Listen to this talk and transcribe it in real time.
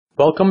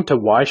Welcome to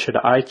Why Should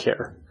I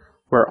Care,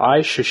 where I,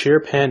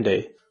 Shashir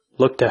Pandey,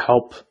 look to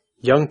help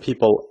young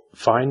people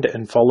find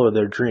and follow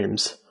their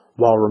dreams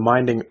while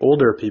reminding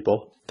older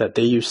people that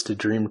they used to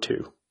dream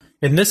too.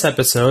 In this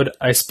episode,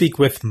 I speak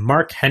with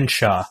Mark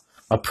Henshaw,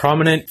 a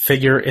prominent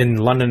figure in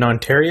London,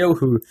 Ontario,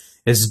 who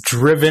is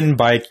driven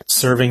by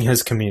serving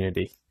his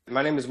community.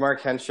 My name is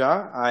Mark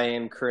Henshaw. I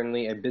am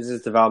currently a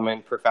business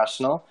development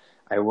professional.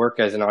 I work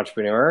as an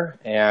entrepreneur,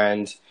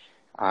 and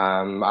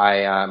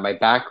my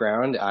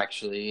background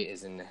actually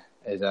is an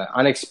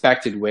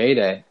unexpected way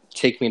to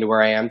take me to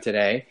where I am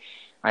today.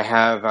 I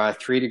have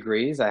 3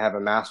 degrees. I have a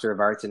Master of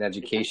Arts in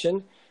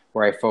Education,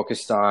 where I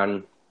focused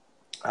on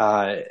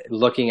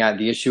looking at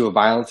the issue of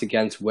violence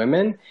against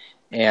women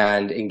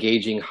and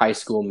engaging high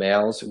school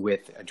males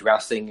with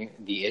addressing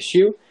the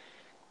issue.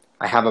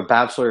 I have a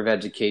Bachelor of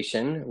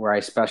Education, where I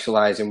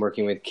specialize in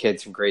working with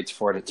kids from grades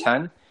 4 to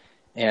 10,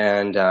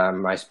 and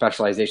my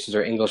specializations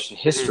are English and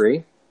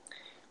History,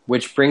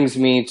 which brings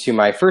me to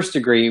my first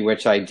degree,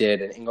 which I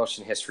did an English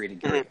and History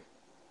degree.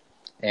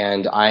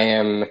 And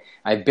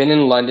I've been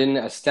in London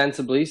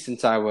ostensibly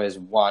since I was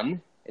 1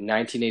 in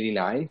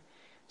 1989,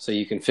 so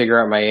you can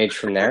figure out my age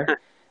from there.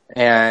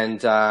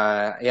 And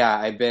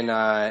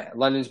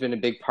London's been a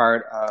big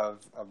part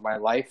of my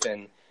life,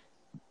 and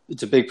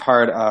it's a big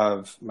part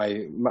of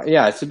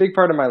it's a big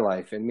part of my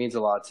life. It means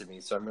a lot to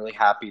me, so I'm really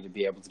happy to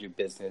be able to do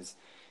business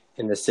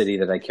in the city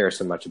that I care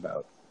so much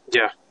about.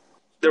 Yeah.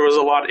 There was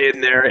a lot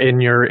in there in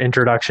your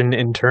introduction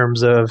in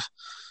terms of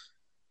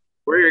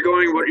where you're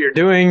going, what you're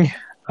doing.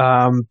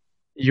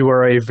 You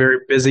are a very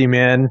busy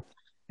man,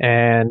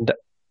 and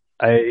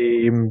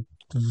I'm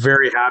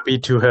very happy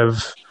to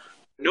have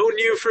known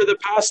you for the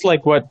past,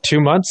 2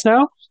 months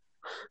now?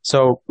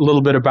 So a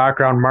little bit of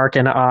background, Mark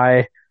and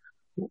I,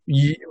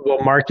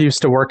 Mark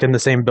used to work in the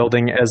same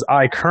building as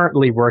I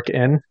currently work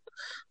in,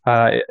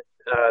 the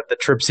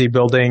Tripsy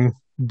building,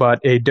 but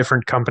a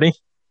different company.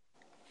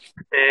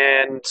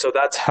 And so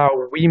that's how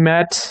we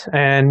met.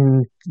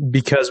 And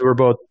because we're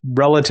both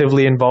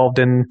relatively involved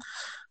in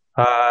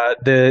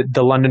the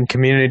London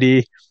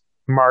community,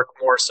 Mark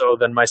more so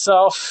than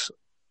myself,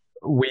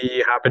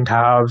 we happen to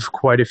have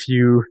quite a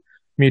few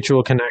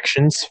mutual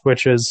connections,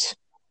 which is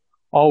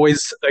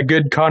always a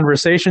good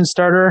conversation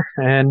starter.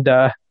 And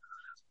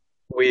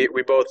we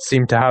both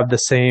seem to have the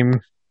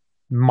same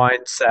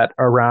mindset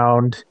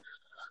around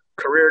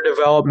career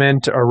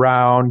development,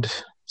 around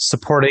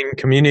supporting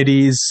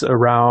communities,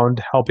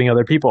 around helping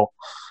other people.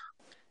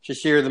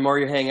 Shashir, the more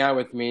you hang out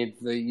with me,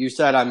 you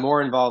said I'm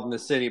more involved in the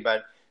city,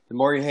 but the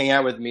more you hang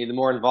out with me, the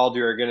more involved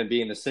you are going to be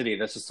in the city.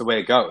 That's just the way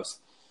it goes.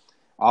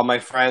 All my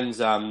friends,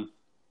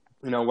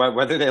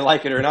 whether they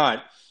like it or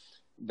not,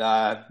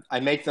 I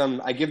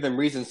give them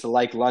reasons to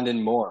like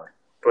London more.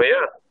 Well,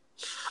 yeah,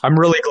 I'm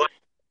really glad.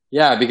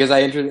 Yeah, because I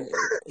am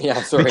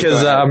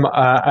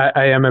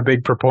a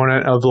big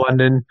proponent of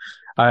London.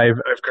 I've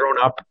grown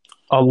up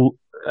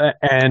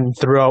and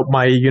throughout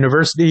my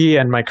university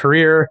and my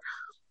career,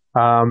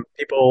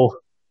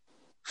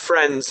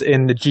 friends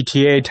in the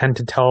GTA tend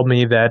to tell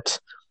me that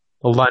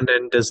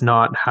London does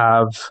not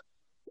have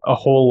a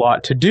whole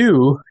lot to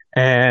do,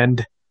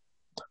 and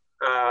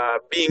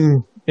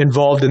being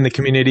involved in the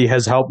community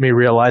has helped me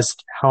realize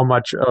how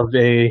much of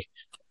a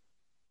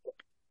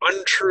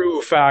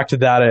untrue fact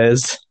that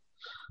is.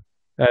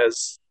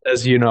 As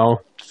you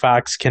know,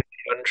 facts can be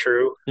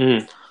untrue.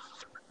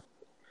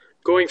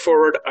 Going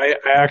forward, I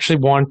actually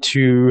want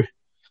to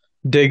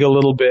dig a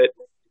little bit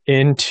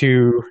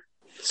into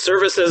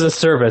Service as a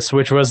Service,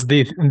 which was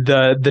the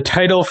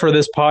title for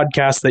this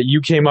podcast that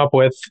you came up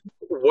with.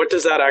 What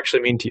does that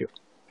actually mean to you?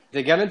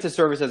 To get into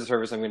Service as a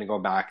Service, I'm going to go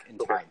back in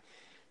time.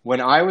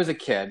 When I was a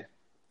kid,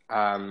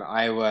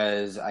 I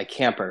was a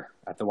camper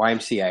at the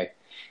YMCA,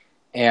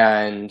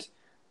 and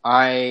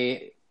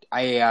there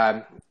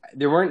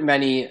weren't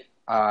many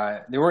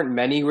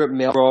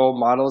role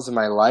models in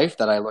my life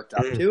that I looked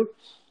up to.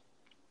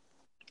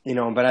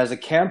 But as a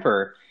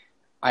camper,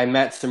 I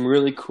met some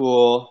really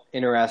cool,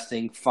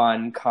 interesting,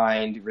 fun,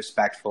 kind,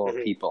 respectful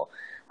people.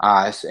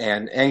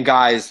 And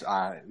guys,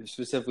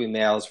 specifically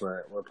males,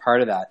 were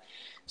part of that.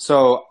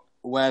 So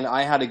when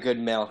I had a good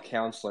male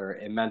counselor,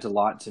 it meant a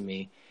lot to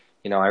me.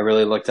 I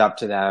really looked up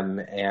to them,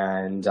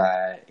 and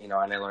and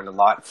I learned a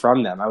lot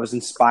from them. I was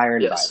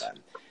inspired by them.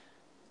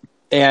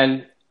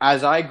 And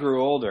as I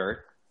grew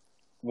older,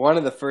 one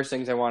of the first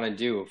things I wanted to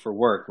do for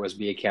work was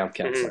be a camp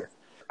counselor.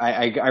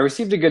 I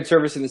received a good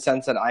service in the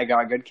sense that I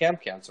got good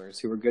camp counselors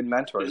who were good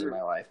mentors in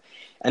my life.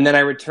 And then I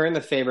returned the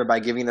favor by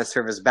giving the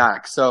service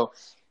back. So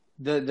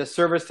the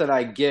service that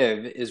I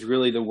give is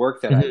really the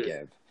work that I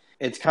give.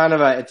 It's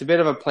it's a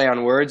bit of a play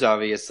on words,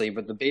 obviously,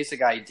 but the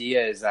basic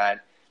idea is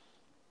that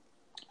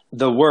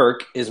the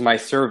work is my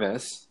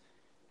service,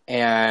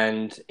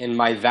 and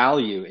my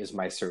value is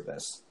my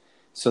service.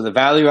 So the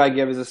value I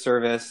give is a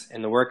service,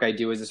 and the work I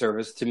do is a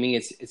service. To me,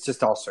 it's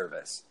just all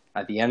service.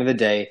 At the end of the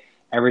day,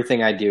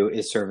 everything I do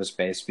is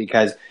service-based,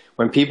 because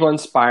when people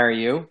inspire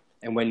you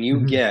and when you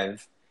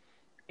give,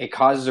 it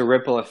causes a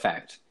ripple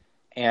effect,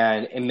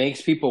 and it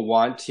makes people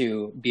want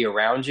to be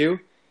around you,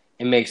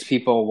 It makes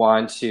people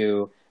want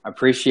to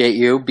appreciate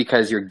you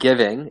because you're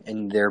giving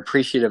and they're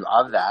appreciative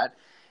of that.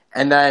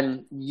 And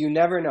then you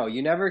never know.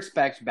 You never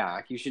expect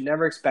back. You should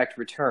never expect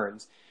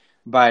returns.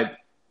 But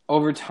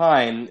over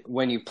time,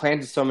 when you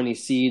planted so many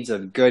seeds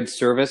of good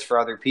service for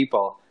other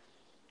people,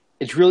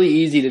 it's really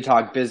easy to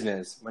talk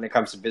business when it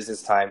comes to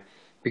business time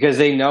because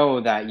they know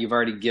that you've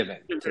already given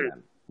to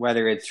them,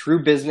 whether it's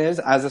through business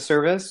as a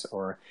service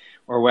or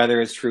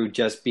whether it's through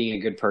just being a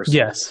good person.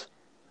 Yes.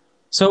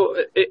 So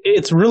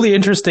it's really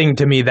interesting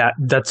to me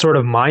that sort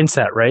of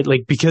mindset, right?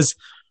 Like, because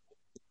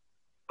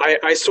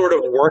I sort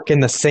of work in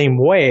the same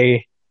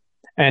way,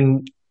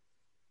 and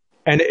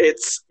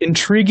it's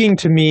intriguing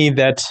to me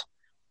that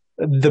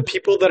the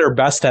people that are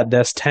best at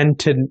this tend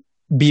to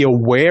be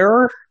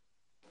aware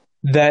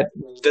that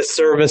the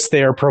service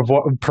they are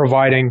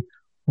providing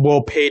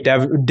will pay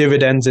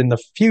dividends in the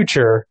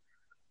future,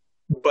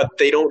 but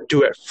they don't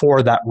do it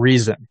for that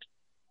reason.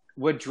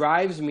 What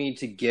drives me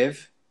to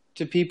give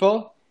to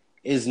people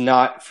is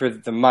not for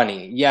the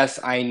money. Yes,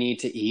 I need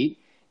to eat.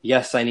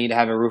 Yes, I need to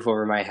have a roof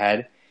over my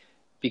head,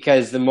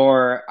 because the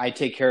more I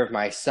take care of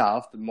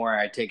myself, the more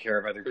I take care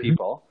of other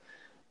people.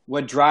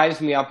 What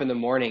drives me up in the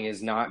morning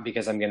is not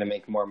because I'm going to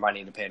make more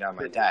money to pay down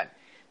my debt.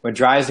 What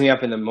drives me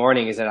up in the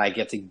morning is that I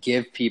get to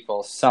give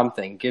people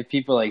something, give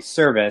people a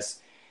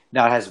service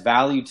that has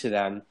value to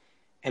them,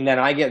 and then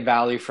I get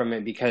value from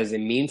it because it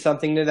means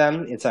something to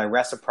them. It's a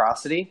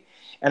reciprocity.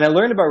 And I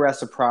learned about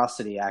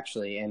reciprocity,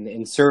 actually, and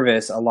in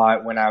service a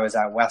lot when I was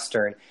at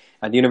Western,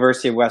 at the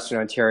University of Western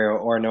Ontario,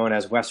 or known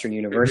as Western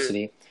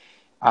University.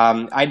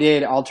 I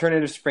did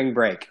alternative spring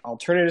break.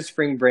 Alternative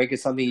spring break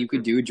is something you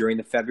could do during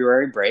the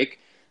February break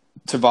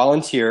to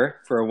volunteer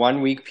for a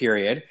 1 week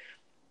period.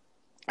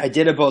 I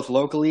did it both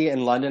locally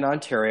in London,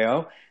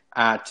 Ontario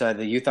at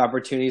the Youth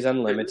Opportunities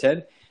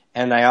Unlimited,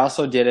 and I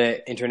also did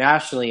it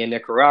internationally in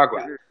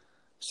Nicaragua.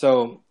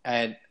 So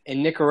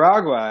in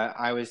Nicaragua,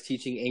 I was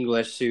teaching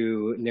English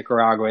to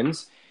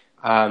Nicaraguans,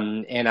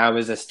 and I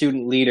was a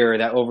student leader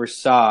that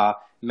oversaw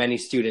many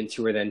students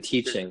who were then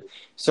teaching.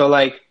 So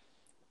like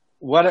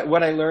what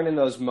I learned in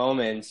those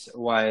moments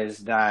was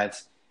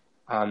that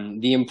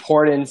the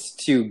importance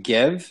to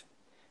give,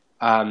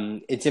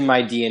 it's in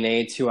my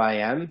DNA, it's who I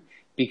am,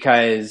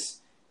 because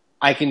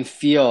I can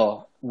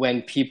feel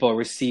when people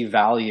receive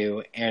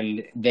value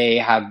and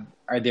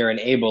they're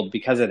enabled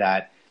because of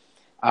that.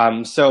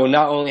 So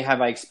not only have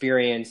I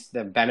experienced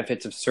the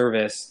benefits of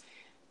service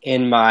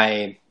in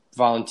my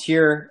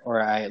volunteer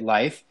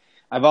life,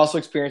 I've also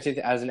experienced it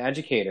as an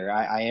educator.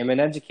 I am an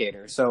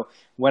educator. So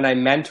when I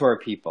mentor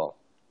people,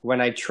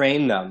 when I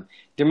train them,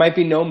 there might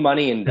be no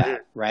money in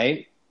that,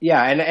 right?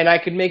 Yeah, and I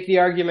could make the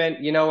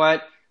argument, you know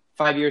what?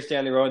 5 years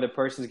down the road, the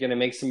person's going to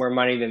make some more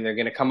money, then they're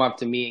going to come up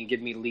to me and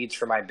give me leads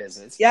for my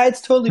business. Yeah,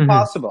 it's totally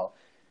possible.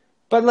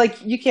 But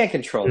like, you can't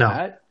control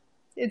that.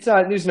 It's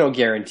not, there's no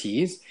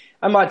guarantees.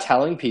 I'm not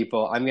telling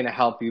people I'm going to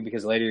help you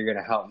because later you're going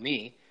to help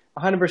me.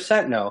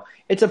 100% no.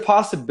 It's a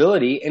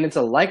possibility and it's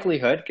a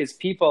likelihood because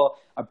people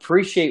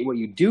appreciate what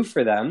you do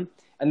for them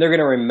and they're going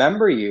to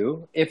remember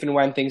you if and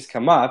when things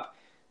come up.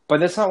 But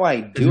that's not why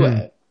I do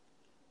it.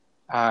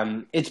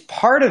 It's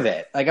part of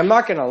it. Like, I'm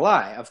not going to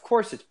lie. Of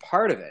course, it's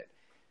part of it.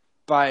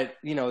 But,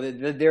 you know,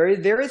 there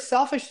is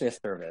selfishness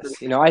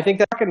service. You know, I think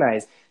that's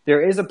recognized.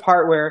 There is a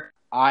part where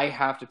I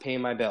have to pay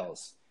my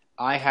bills.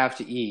 I have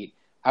to eat.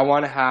 I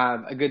want to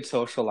have a good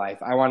social life.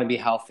 I want to be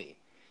healthy.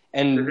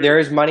 And there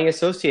is money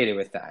associated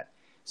with that.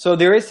 So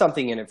there is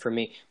something in it for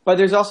me. But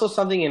there's also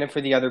something in it for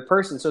the other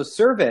person. So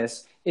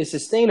service is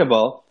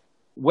sustainable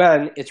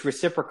when it's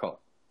reciprocal.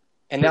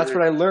 And that's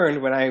what I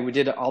learned when I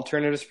did an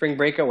alternative spring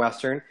break at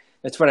Western.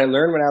 That's what I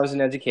learned when I was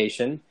in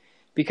education.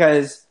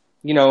 Because,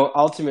 you know,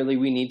 ultimately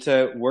we need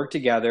to work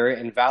together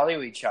and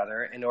value each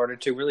other in order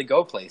to really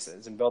go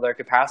places and build our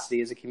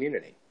capacity as a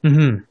community.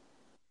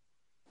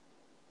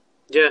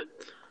 Yeah,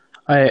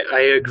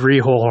 I agree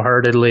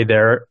wholeheartedly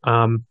there.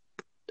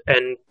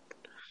 And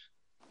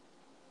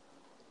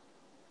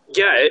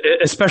yeah,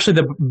 especially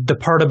the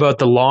part about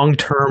the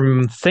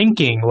long-term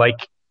thinking,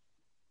 like,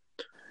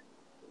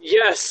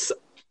 yes,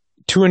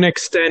 to an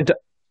extent,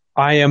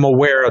 I am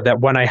aware that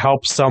when I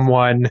help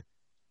someone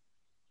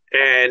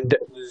and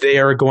they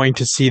are going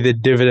to see the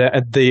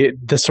dividend,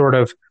 the sort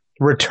of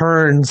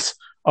returns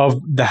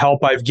of the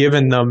help I've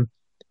given them,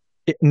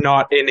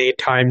 not in a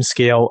time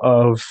scale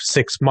of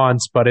 6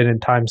 months, but in a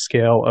time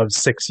scale of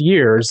 6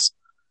 years,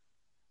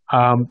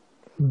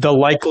 the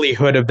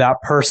likelihood of that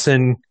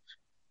person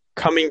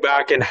coming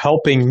back and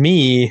helping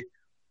me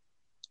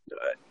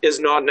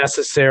is not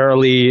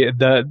necessarily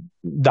the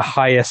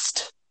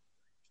highest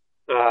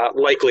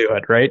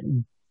likelihood, right?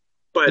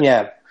 But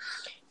yeah.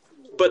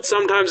 But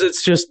sometimes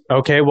it's just,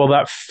 okay, well,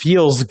 that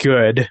feels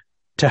good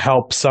to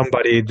help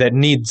somebody that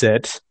needs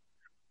it.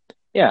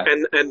 Yeah.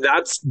 And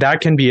that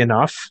can be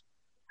enough.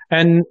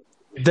 And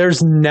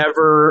there's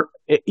never,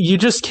 you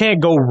just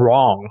can't go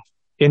wrong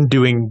in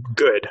doing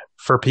good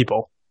for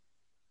people.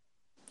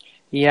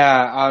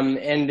 Yeah,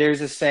 and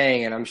there's a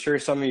saying, and I'm sure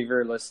some of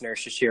your listeners,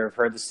 Shashir, have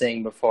heard the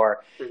saying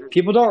before.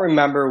 People don't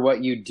remember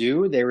what you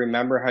do, they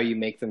remember how you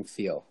make them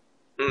feel.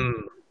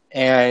 Mm.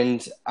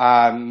 And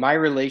my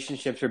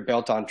relationships are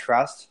built on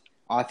trust,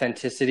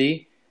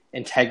 authenticity,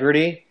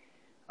 integrity.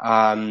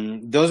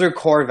 Those are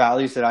core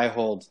values that I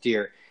hold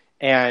dear.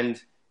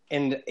 And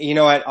you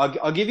know what?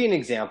 I'll give you an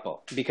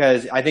example,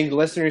 because I think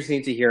listeners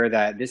need to hear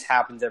that this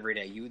happens every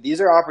day.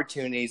 These are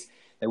opportunities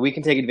that we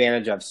can take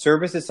advantage of.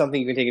 Service is something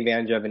you can take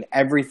advantage of in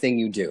everything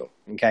you do.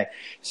 Okay,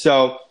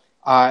 so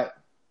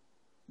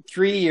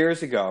 3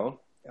 years ago,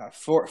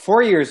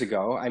 4 years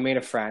ago, I made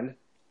a friend.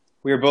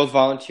 We were both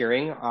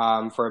volunteering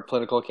for a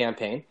political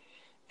campaign,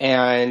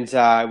 and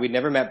we'd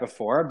never met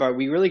before, but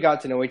we really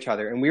got to know each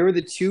other. And we were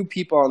the two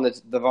people on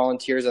the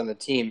volunteers on the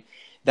team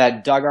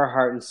that dug our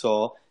heart and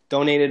soul,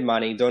 donated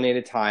money,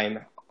 donated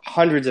time,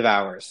 hundreds of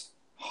hours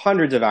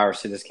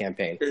to this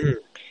campaign. Mm-hmm.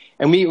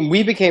 And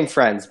we became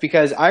friends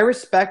because I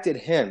respected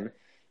him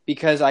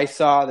because I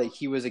saw that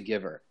he was a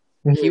giver.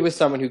 Mm-hmm. He was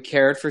someone who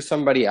cared for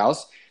somebody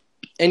else,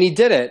 and he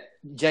did it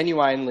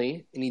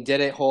genuinely, and he did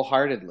it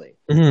wholeheartedly.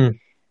 Mm-hmm.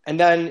 And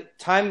then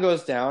time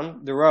goes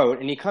down the road,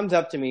 and he comes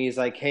up to me. He's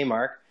like, "Hey,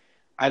 Mark,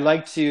 I'd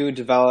like to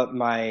develop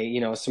my,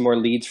 some more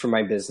leads for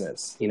my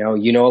business. You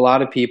know a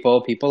lot of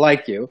people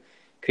like you.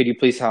 Could you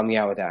please help me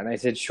out with that?" And I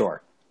said,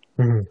 "Sure."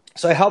 Mm-hmm.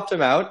 So I helped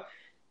him out.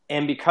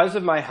 And because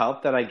of my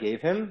help that I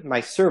gave him, my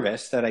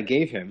service that I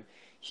gave him,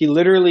 he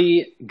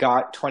literally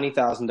got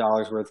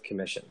 $20,000 worth of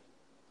commission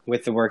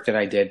with the work that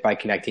I did by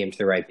connecting him to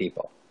the right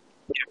people.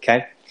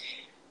 Okay.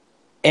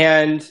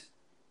 And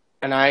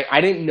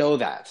I didn't know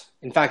that.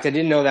 In fact, I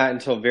didn't know that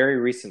until very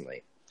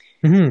recently.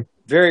 Mm-hmm.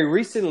 Very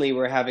recently,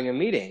 we're having a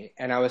meeting,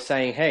 and I was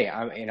saying, "Hey,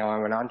 I'm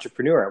an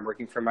entrepreneur. I'm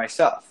working for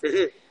myself,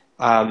 but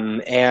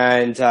I'm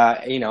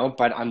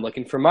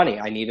looking for money.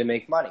 I need to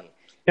make money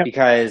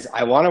because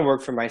I want to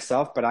work for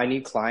myself, but I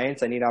need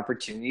clients, I need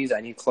opportunities,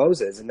 I need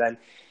closes." And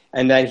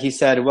then he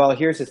said, "Well,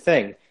 here's the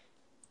thing.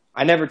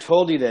 I never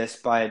told you this,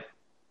 but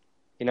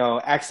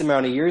X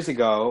amount of years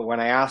ago, when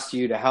I asked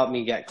you to help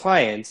me get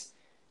clients,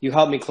 you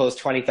helped me close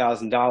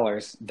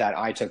 $20,000 that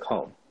I took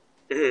home."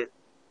 Mm-hmm.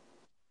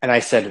 And I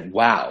said,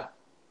 "Wow,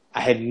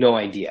 I had no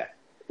idea."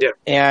 Yeah.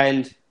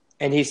 And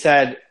he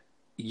said,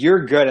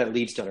 "You're good at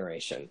leads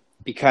generation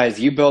because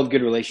you build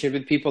good relationships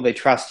with people. They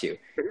trust you.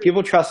 Mm-hmm.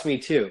 People trust me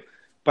too.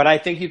 But I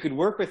think you could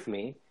work with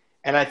me,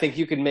 and I think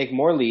you could make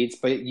more leads,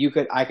 but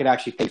I could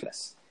actually pay for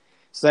this."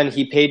 So then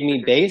he paid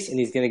me base, and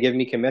he's going to give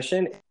me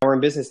commission, and we're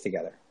in business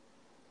together.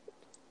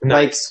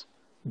 Nice.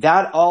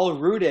 That all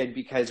rooted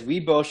because we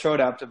both showed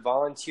up to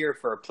volunteer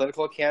for a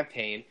political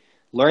campaign,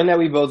 learned that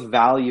we both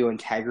value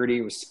integrity,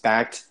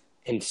 respect,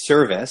 and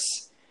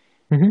service.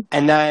 Mm-hmm.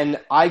 And then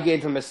I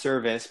gave him a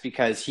service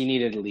because he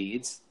needed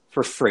leads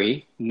for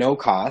free, no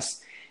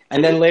cost.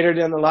 And then later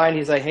down the line,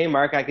 he's like, "Hey,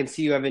 Mark, I can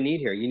see you have a need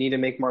here. You need to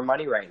make more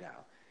money right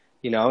now.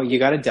 You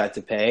got a debt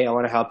to pay. I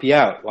want to help you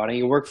out. Why don't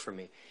you work for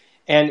me?"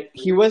 And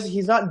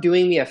he's not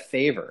doing me a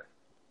favor.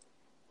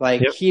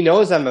 He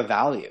knows I'm a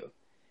value.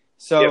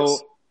 So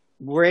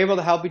we're able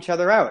to help each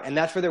other out. And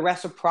that's where the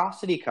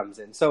reciprocity comes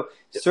in. So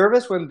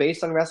service, when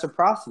based on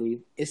reciprocity,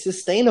 is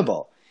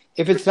sustainable.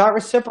 If it's not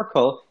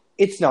reciprocal,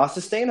 it's not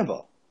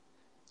sustainable.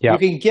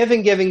 Yep. You can give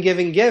and give and give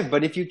and give.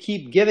 But if you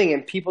keep giving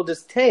and people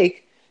just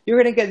take,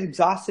 you're going to get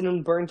exhausted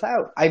and burnt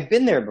out. I've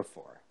been there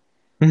before.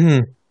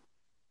 Mm-hmm.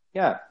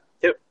 Yeah.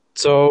 Yep.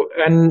 So,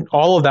 and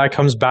all of that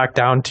comes back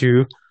down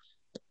to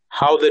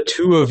how the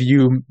two of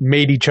you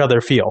made each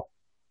other feel,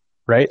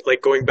 right?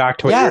 Like going back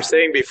to what you were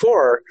saying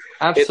before.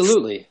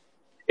 Absolutely.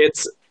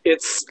 It's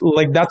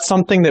like that's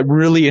something that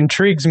really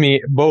intrigues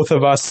me, both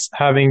of us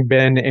having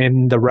been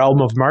in the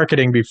realm of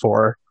marketing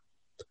before.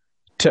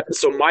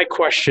 So my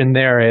question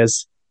there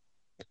is,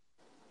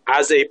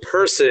 as a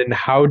person,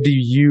 how do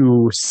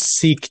you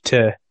seek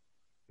to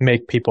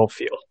make people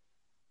feel?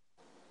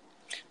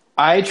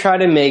 I try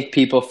to make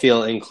people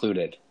feel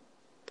included.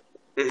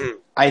 Mm-hmm.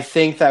 I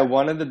think that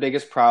one of the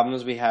biggest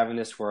problems we have in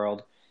this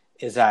world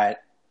is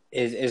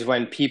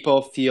when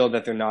people feel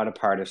that they're not a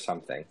part of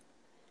something.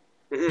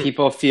 Mm-hmm.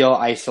 People feel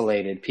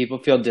isolated. People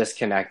feel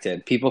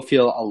disconnected. People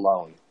feel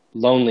alone.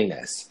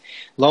 Loneliness.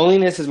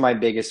 Loneliness is my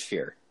biggest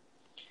fear.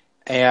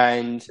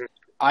 And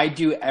I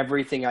do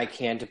everything I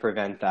can to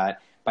prevent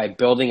that by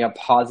building up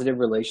positive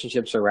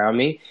relationships around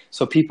me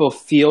so people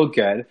feel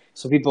good,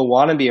 so people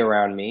want to be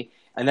around me,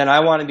 and then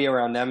I want to be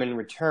around them in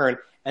return,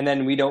 and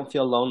then we don't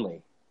feel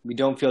lonely. We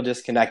don't feel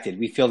disconnected.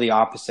 We feel the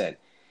opposite.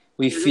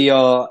 We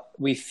feel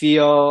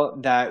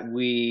that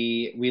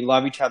we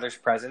love each other's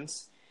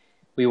presence.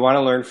 We want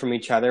to learn from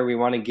each other. We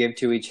want to give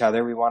to each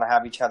other. We want to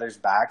have each other's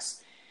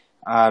backs.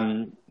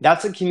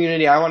 That's a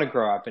community I want to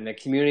grow up in, a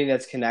community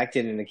that's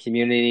connected and a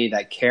community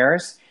that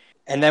cares.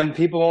 And then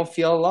people won't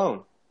feel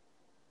alone.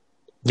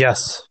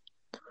 Yes.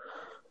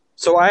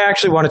 So I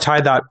actually want to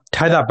tie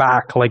that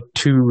back like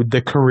to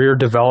the career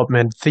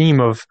development theme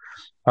of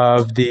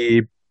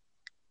the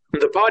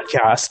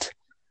podcast.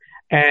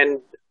 And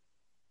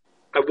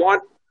I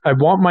want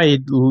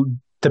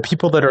the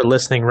people that are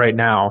listening right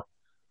now,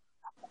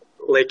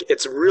 like,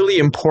 it's really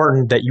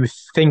important that you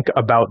think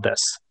about this.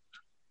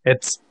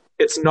 It's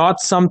not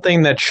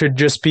something that should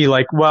just be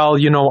like, well,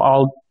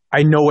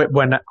 I'll know it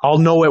when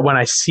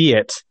I see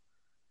it.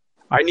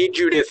 I need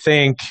you to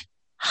think,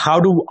 how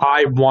do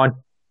I want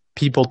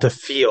people to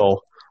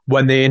feel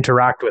when they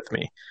interact with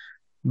me?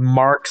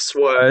 Mark's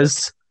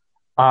was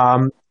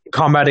um,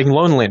 combating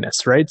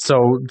loneliness, right?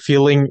 So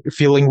feeling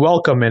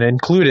welcome and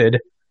included,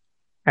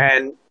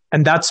 and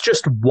that's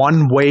just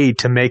one way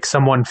to make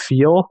someone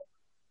feel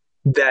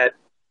that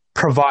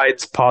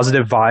provides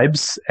positive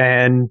vibes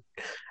and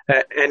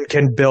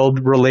can build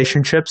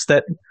relationships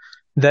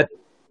that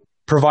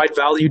provide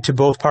value to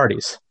both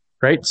parties,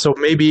 right? So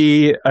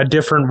maybe a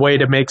different way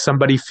to make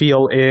somebody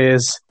feel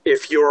is,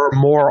 if you're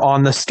more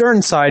on the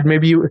stern side,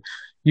 maybe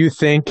you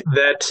think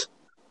that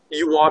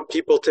you want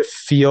people to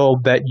feel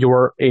that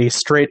you're a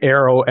straight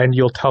arrow and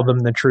you'll tell them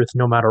the truth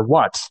no matter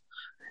what.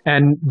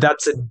 And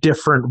that's a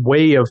different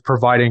way of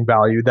providing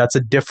value. That's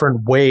a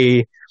different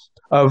way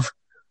of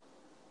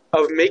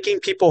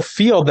making people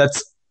feel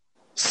that's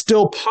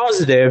still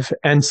positive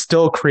and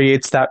still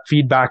creates that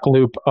feedback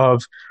loop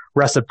of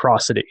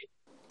reciprocity.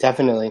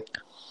 Definitely.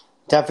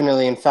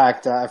 Definitely. In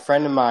fact, a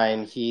friend of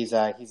mine, he's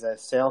a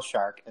sales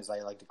shark, as I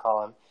like to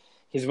call him.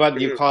 He's what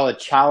you call a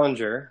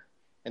challenger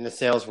in the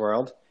sales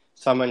world,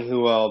 someone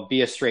who will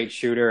be a straight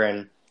shooter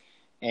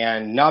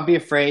and not be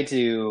afraid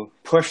to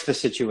push the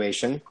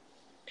situation.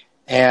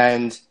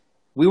 And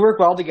we work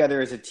well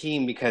together as a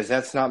team because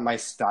that's not my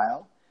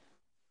style.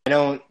 I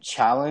don't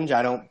challenge.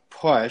 I don't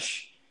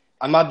push.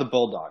 I'm not the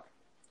bulldog.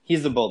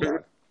 He's the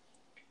bulldog.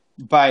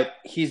 But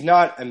he's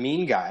not a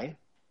mean guy.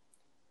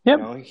 Yep.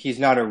 You know, he's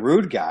not a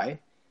rude guy,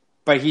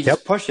 but he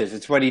just pushes.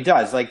 It's what he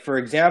does. Like, for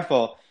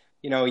example,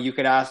 you know, you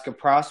could ask a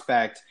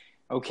prospect,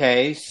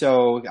 okay,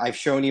 so I've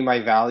shown you my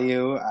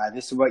value.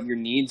 This is what your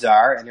needs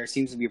are, and there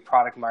seems to be a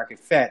product market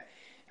fit.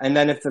 And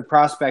then if the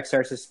prospect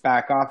starts to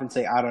back off and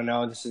say, I don't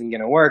know, this isn't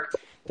going to work,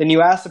 then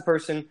you ask the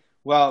person,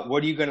 well,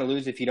 what are you going to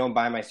lose if you don't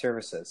buy my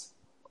services?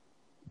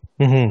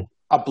 Mm-hmm.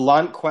 A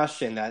blunt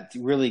question that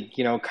really,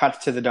 you know,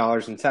 cuts to the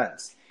dollars and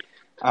cents.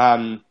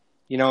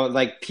 You know,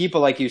 like people,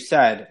 like you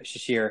said,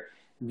 Shashir,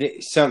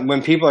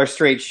 when people are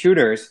straight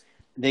shooters,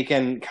 they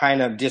can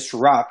kind of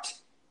disrupt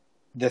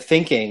the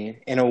thinking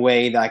in a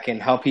way that can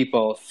help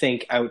people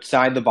think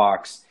outside the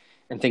box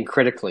and think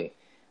critically.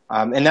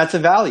 And that's a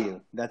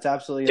value. That's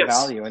absolutely a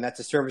value. And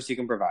that's a service you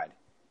can provide.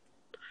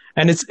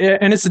 And it's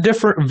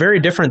a very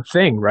different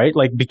thing, right?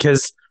 Like,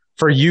 because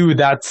for you,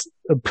 that's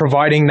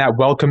providing that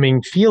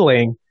welcoming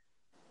feeling.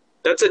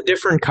 That's a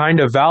different kind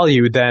of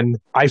value than,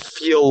 I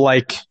feel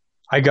like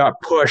I got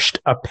pushed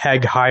a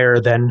peg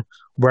higher than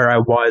where I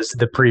was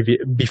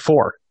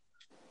before.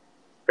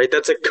 Right?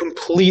 That's a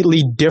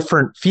completely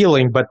different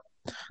feeling, but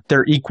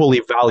they're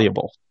equally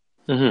valuable.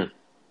 Mm-hmm.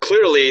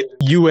 Clearly,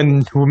 you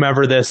and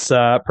whomever this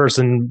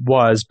person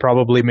was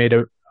probably made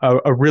a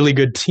really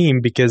good team,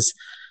 because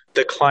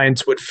the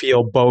clients would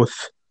feel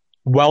both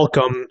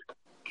welcome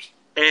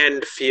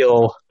and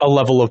feel a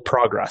level of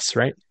progress,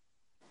 right?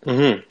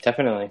 Mm-hmm.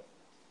 Definitely.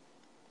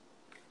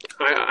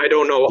 I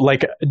don't know.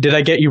 Like, did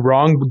I get you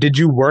wrong? Did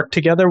you work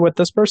together with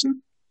this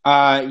person?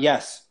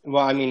 Yes.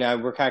 Well, I mean,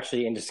 we're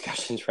actually in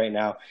discussions right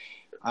now.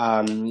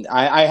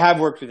 I have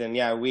worked with him.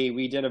 Yeah,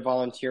 we did a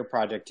volunteer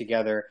project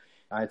together.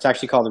 It's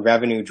actually called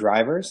Revenue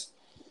Drivers.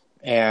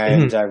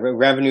 And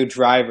Revenue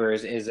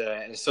Drivers is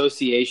an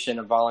association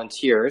of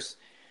volunteers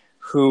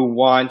who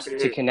want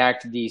to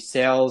connect the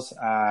sales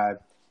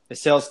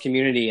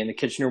community in the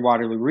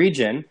Kitchener-Waterloo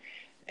region.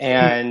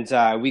 And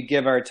we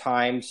give our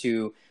time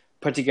to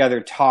put together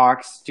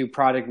talks, do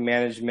product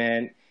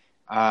management,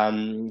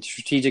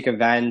 strategic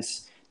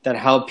events that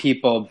help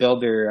people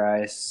build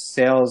their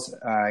sales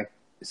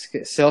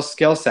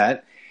skill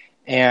set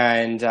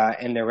and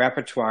their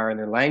repertoire and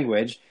their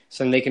language,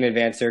 so they can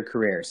advance their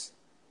careers.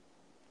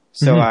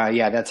 So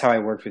yeah, that's how I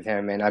worked with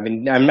him, and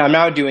I'm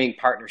now doing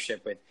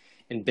partnership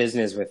in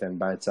business with him.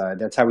 But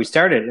that's how we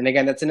started. And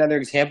again, that's another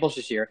example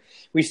this year.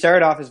 We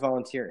started off as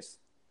volunteers.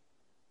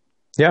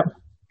 Yeah.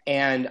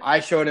 And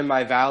I showed him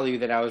my value,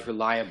 that I was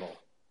reliable.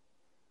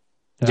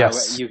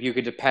 Yes. You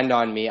could depend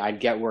on me. I'd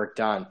get work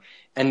done.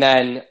 And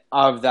then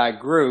of that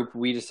group,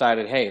 we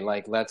decided, hey,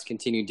 like, let's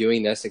continue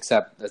doing this,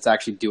 except let's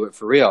actually do it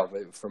for real,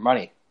 for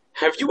money.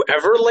 Have you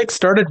ever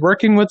started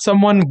working with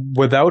someone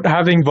without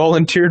having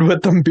volunteered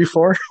with them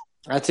before?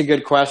 That's a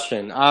good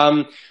question.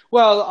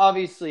 Well,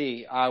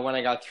 obviously, when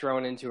I got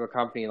thrown into a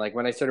company, like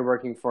when I started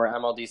working for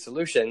MLD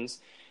Solutions,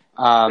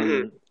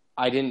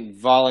 I didn't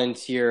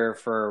volunteer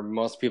for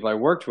most people I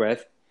worked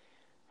with.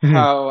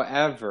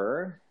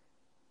 However,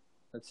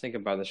 let's think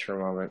about this for a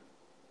moment.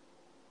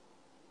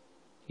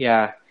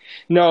 Yeah.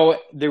 No,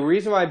 the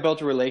reason why I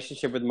built a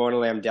relationship with Mona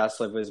Lam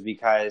Deslip was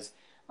because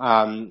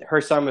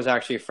her son was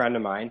actually a friend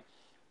of mine,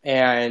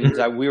 and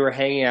we were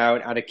hanging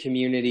out at a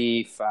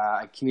community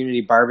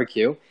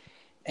barbecue,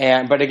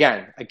 but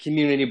again, a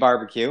community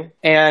barbecue,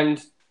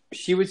 and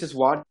she was just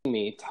watching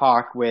me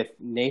talk with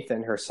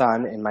Nathan, her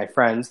son, and my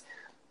friends,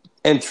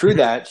 and through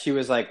that, she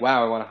was like,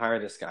 "Wow, I want to hire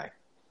this guy."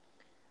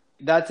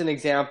 That's an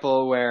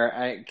example where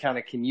a kind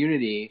of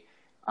community.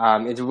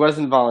 It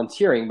wasn't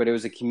volunteering, but it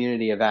was a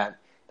community event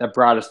that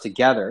brought us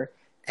together,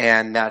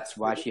 and that's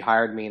why she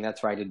hired me, and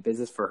that's why I did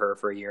business for her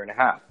for 1.5 years.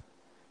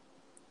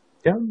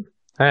 Yeah,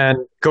 And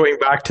going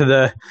back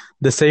to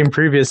the same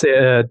previous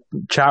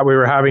chat we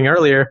were having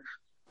earlier,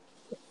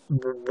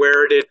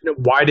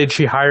 why did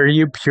she hire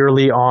you?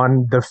 Purely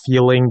on the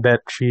feeling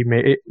that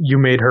you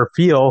made her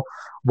feel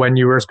when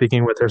you were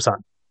speaking with her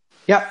son.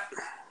 Yeah.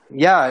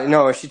 Yeah,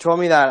 no, she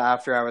told me that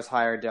after I was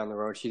hired down the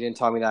road. She didn't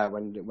tell me that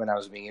when I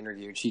was being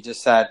interviewed. She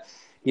just said,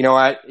 you know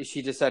what?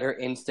 She just said her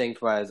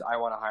instinct was, I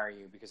want to hire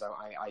you because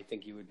I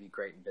think you would be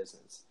great in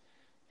business.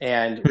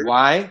 And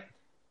why?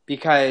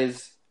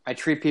 Because I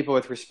treat people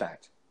with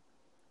respect.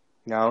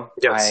 You know,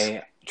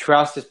 Yes.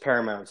 trust is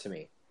paramount to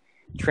me.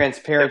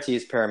 Transparency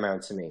is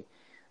paramount to me.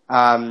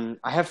 I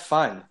have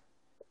fun.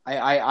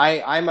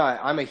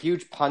 I'm a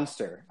huge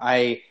punster.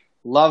 I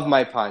love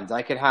my puns.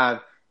 I could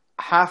have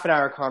half an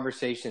hour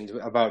conversations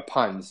about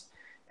puns,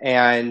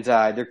 and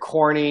they're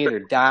corny, they're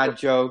dad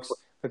jokes,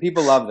 but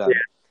people love them.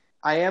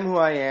 I am who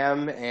I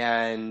am,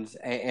 and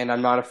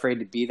I'm not afraid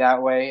to be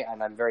that way,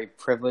 and I'm very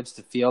privileged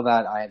to feel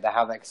that I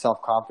have that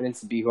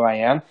self-confidence to be who I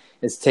am.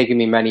 It's taken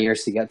me many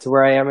years to get to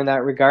where I am in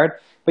that regard.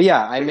 But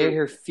yeah, I made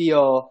her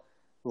feel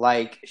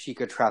like she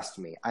could trust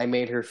me. I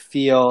made her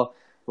feel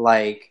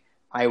like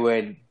I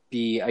would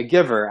be a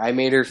giver. I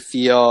made her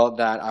feel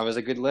that I was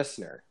a good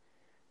listener.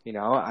 You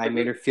know, I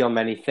made her feel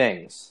many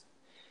things.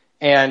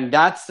 And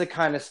that's the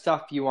kind of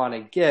stuff you want to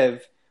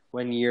give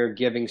when you're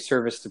giving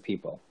service to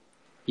people.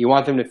 You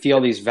want them to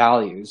feel these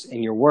values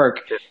in your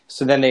work,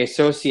 so then they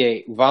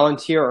associate,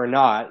 volunteer or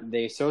not,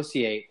 they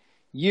associate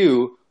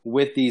you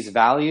with these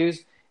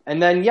values.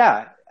 And then,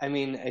 yeah, I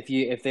mean,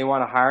 if they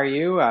want to hire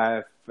you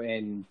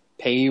and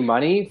pay you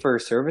money for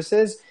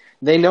services,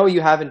 they know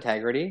you have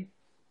integrity.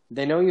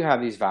 They know you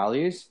have these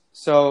values.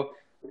 So,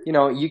 you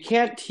know, you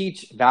can't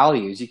teach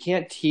values. You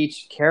can't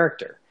teach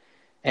character.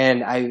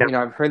 And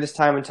I've heard this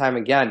time and time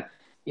again,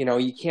 you know,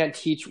 you can't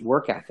teach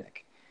work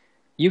ethic.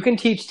 You can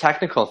teach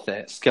technical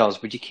skills,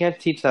 but you can't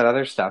teach that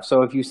other stuff.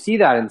 So if you see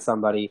that in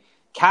somebody,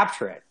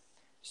 capture it.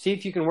 See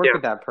if you can work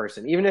with that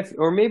person,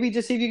 or maybe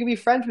just see if you can be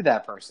friends with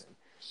that person,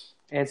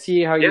 and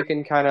see how you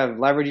can kind of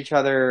leverage each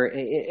other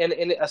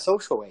in a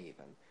social way,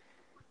 even.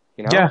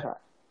 You know? Yeah.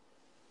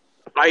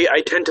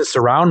 I tend to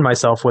surround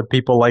myself with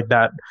people like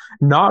that,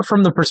 not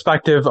from the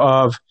perspective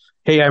of,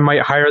 hey, I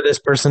might hire this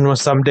person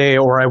someday,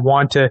 or I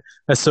want to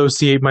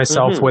associate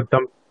myself with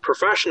them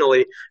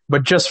professionally,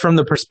 but just from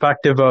the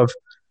perspective of,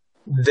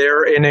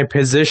 they're in a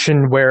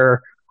position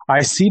where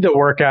I see the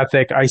work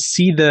ethic, I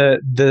see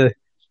the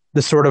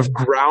sort of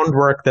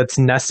groundwork that's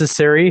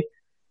necessary,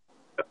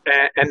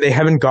 and they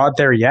haven't got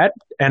there yet,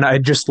 and I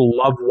just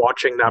love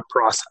watching that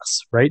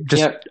process, right?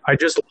 I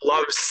just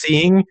love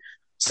seeing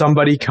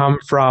somebody come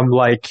from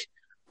like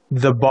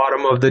the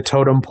bottom of the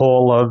totem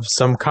pole of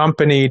some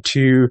company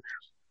to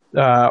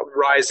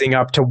rising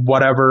up to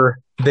whatever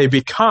they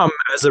become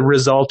as a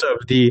result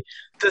of the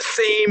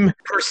same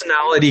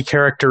personality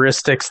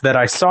characteristics that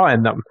I saw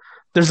in them.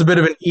 There's a bit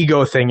of an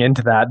ego thing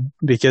into that,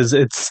 because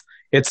it's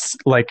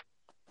like,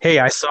 hey,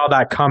 I saw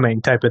that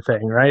coming type of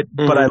thing, right?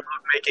 But I love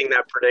making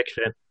that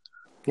prediction.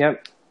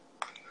 Yep.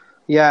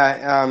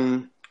 Yeah.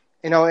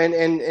 You know,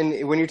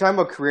 and when you're talking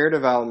about career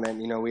development,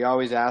 you know, we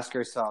always ask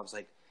ourselves,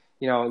 like,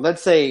 you know,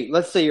 let's say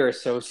your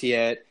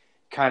associate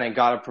kind of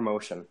got a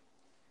promotion. And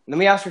then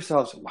we ask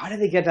ourselves, why did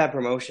they get that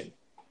promotion?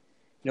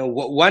 You know,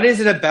 what is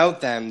it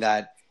about them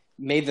that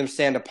made them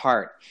stand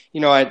apart?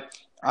 You know,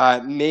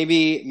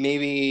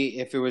 maybe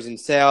if it was in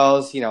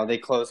sales, you know, they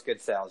closed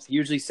good sales.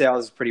 Usually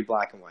sales is pretty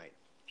black and white,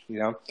 you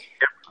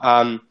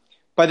know?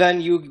 But then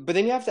you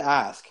have to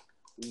ask,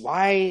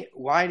 why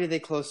did they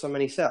close so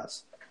many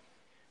sales?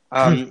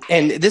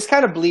 And this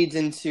kind of bleeds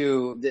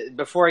into,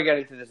 before I get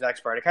into this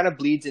next part, it kind of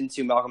bleeds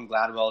into Malcolm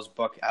Gladwell's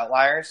book,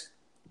 Outliers.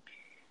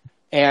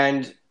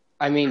 And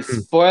I mean,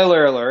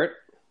 spoiler alert,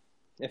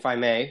 if I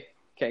may.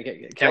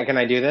 Can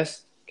I do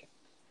this?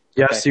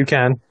 Yes, you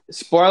can.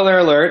 Spoiler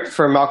alert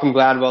for Malcolm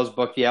Gladwell's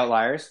book, The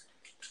Outliers.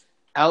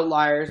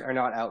 Outliers are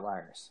not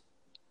outliers.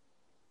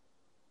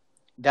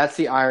 That's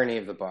the irony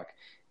of the book.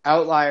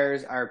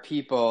 Outliers are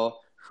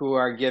people who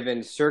are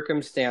given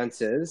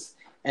circumstances,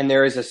 and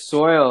there is a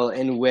soil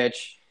in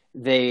which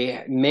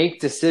they make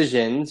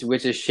decisions,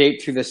 which is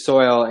shaped through the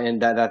soil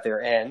and that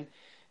they're in,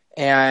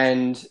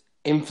 and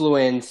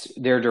influence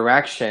their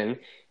direction.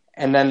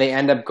 And then they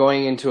end up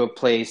going into a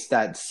place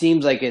that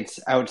seems like it's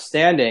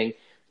outstanding,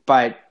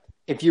 but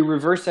if you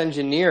reverse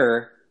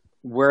engineer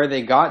where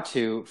they got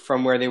to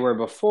from where they were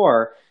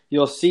before,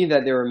 you'll see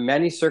that there were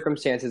many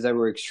circumstances that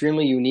were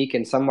extremely unique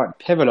and somewhat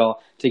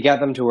pivotal to get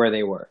them to where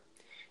they were.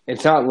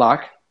 It's not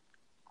luck.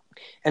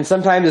 And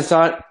sometimes it's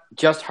not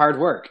just hard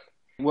work.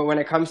 When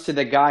it comes to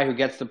the guy who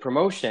gets the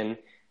promotion,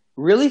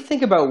 really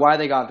think about why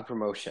they got the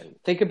promotion.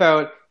 Think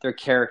about their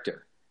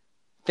character.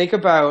 Think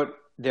about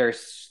their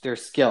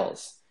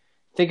skills.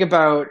 Think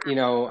about, you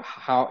know,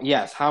 how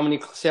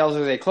many sales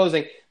are they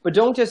closing, but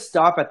don't just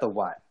stop at the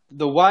what.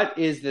 The what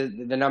is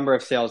the number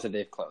of sales that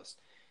they've closed.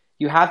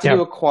 You have to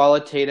do a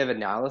qualitative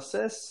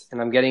analysis,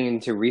 and I'm getting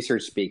into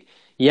research speak.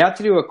 You have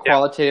to do a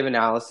qualitative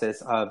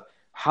analysis of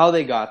how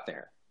they got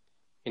there,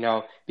 you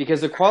know,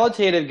 because the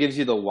qualitative gives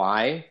you the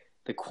why,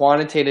 the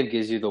quantitative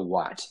gives you the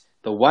what.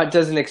 The what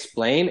doesn't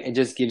explain, it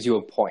just gives you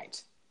a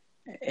point.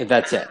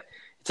 That's it.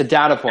 It's a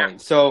data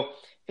point. So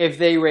if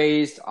they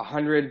raised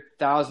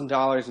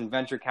 $100,000 in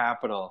venture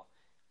capital,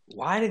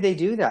 why did they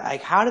do that?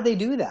 Like, how did they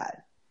do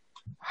that?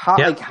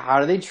 How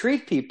do they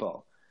treat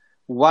people?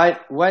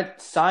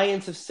 What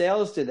science of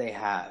sales do they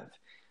have?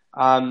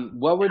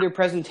 What were their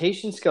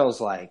presentation skills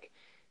like?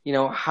 You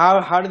know,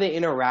 how do they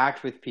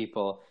interact with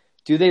people?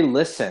 Do they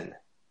listen?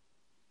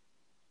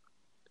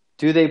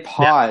 Do they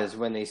pause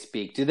when they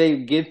speak? Do they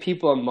give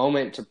people a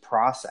moment to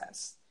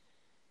process?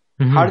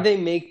 Mm-hmm. How do they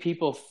make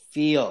people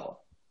feel?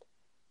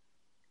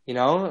 You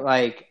know,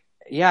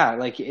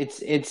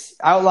 it's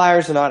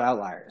outliers are not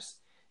outliers.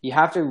 You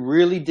have to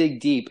really dig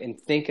deep and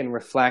think and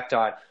reflect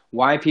on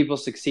why people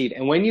succeed.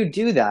 And when you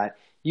do that,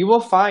 you will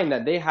find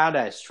that they had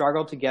a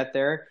struggle to get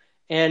there,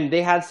 and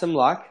they had some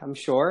luck, I'm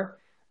sure.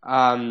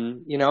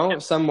 Some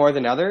more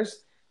than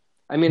others.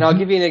 I mean, I'll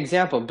give you an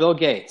example. Bill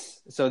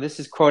Gates. So this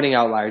is quoting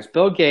outliers.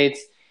 Bill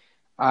Gates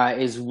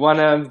is one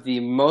of the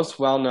most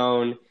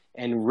well-known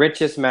and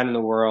richest men in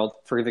the world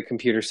for the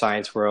computer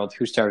science world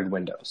who started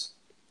Windows.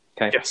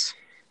 Okay. Yes.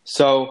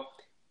 So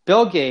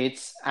Bill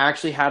Gates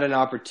actually had an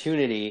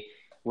opportunity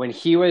when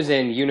he was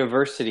in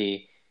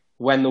university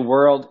when the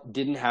world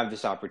didn't have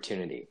this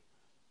opportunity.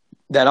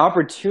 That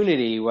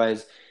opportunity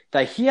was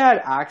that he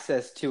had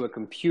access to a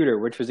computer,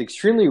 which was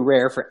extremely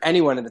rare for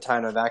anyone at the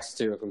time to have access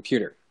to a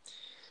computer.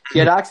 He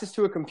had access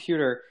to a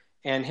computer,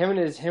 and him and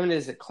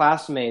his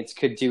classmates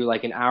could do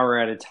like an hour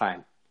at a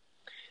time.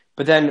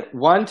 But then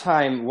one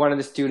time, one of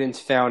the students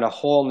found a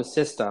hole in the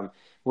system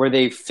where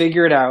they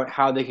figured out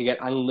how they could get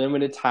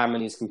unlimited time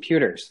on these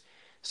computers.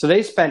 So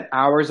they spent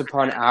hours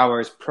upon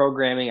hours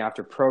programming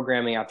after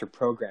programming after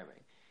programming,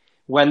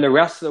 when the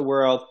rest of the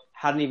world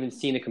hadn't even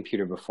seen a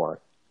computer before.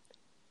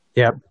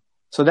 Yep.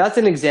 So that's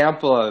an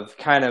example of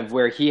kind of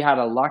where he had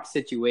a luck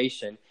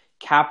situation,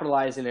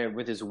 capitalizing it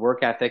with his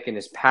work ethic and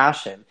his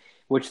passion,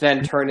 which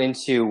then turned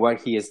into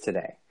what he is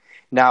today.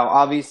 Now,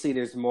 obviously,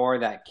 there's more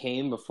that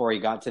came before he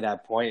got to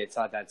that point. It's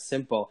not that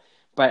simple.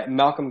 But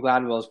Malcolm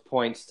Gladwell's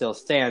point still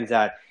stands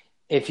that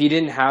if he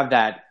didn't have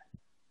that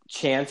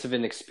chance of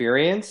an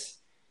experience,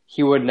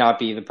 he would not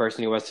be the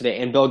person he was today.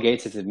 And Bill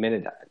Gates has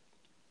admitted that.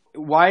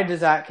 Why does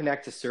that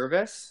connect to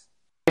service?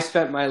 I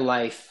spent my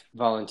life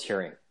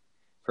volunteering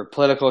for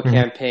political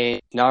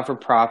campaigns,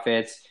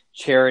 not-for-profits,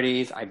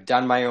 charities. I've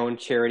done my own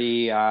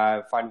charity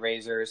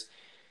fundraisers.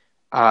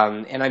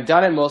 And I've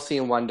done it mostly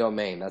in one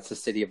domain. That's the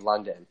City of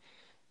London.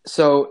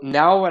 So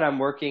now when I'm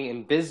working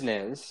in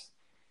business,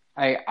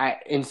 I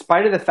in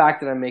spite of the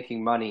fact that I'm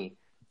making money,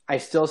 I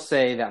still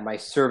say that my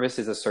service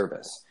is a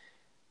service,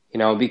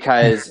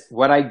 because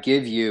what I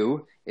give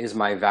you is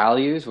my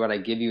values. What I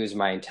give you is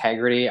my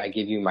integrity. I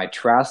give you my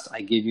trust.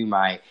 I give you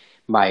my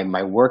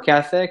work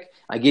ethic.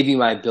 I give you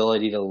my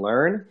ability to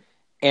learn.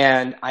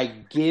 And I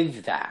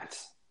give that.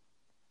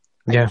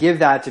 I give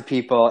that to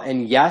people.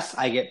 And yes,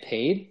 I get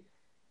paid.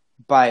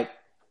 But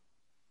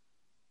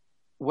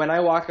when I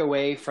walk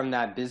away from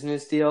that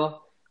business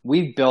deal,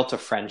 we've built a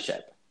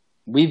friendship.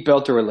 We've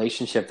built a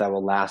relationship that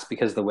will last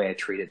because of the way I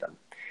treated them.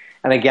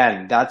 And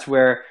again, that's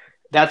where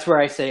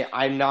I say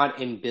I'm not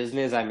in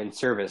business, I'm in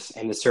service.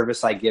 And the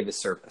service I give is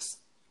service.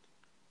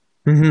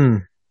 Mm-hmm.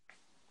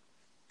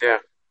 Yeah.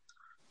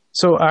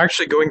 So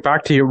actually going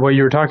back to what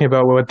you were talking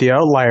about with the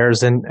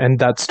outliers and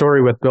that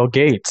story with Bill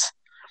Gates,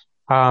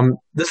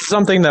 this is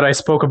something that I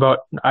spoke about.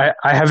 I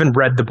haven't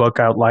read the book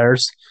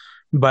Outliers,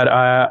 but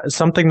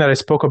something that I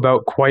spoke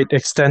about quite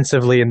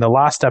extensively in the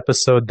last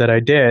episode that I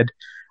did,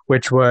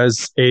 which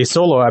was a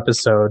solo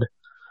episode,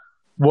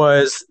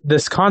 was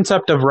this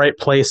concept of right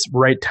place,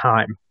 right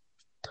time.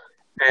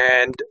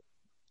 And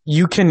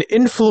you can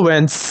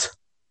influence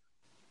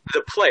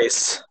the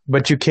place,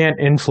 but you can't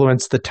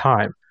influence the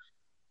time.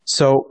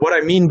 So what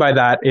I mean by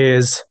that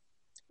is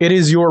it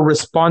is your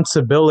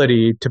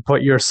responsibility to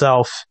put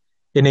yourself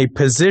in a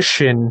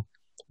position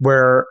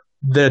where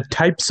the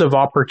types of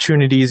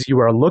opportunities you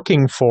are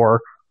looking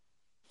for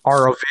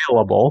are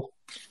available,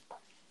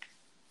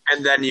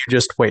 and then you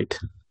just wait.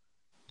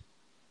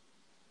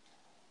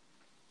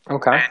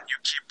 Okay. And you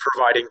keep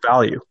providing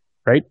value,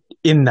 right,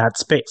 in that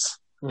space.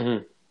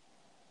 Mm-hmm.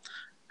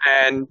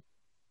 And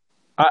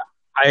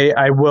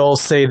I will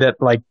say that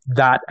like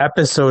that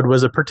episode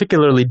was a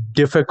particularly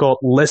difficult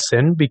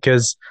listen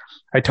because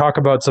I talk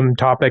about some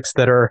topics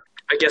that are,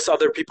 I guess,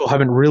 other people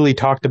haven't really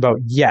talked about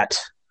yet.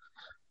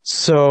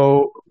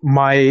 So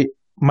my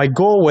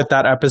goal with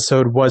that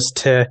episode was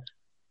to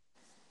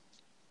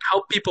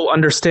help people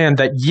understand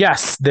that,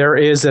 yes, there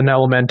is an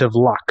element of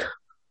luck.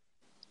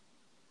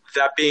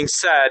 That being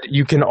said,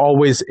 you can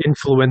always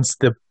influence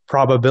the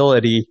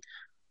probability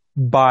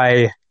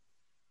by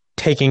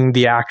taking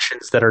the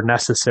actions that are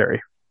necessary.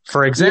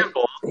 For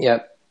example,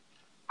 I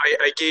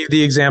gave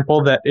the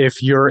example that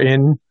if you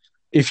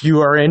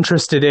are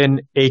interested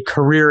in a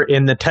career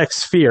in the tech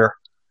sphere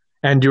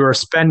and you are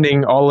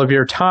spending all of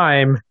your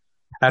time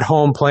at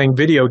home playing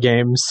video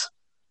games,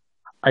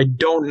 I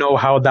don't know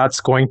how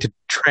that's going to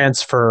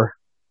transfer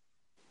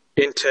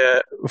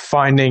into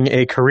finding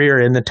a career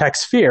in the tech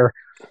sphere.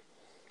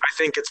 I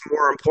think it's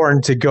more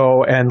important to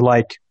go and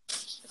like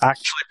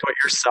actually put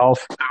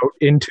yourself out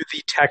into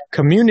the tech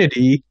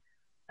community,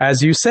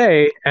 as you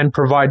say, and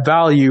provide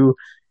value,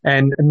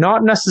 and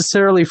not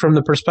necessarily from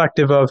the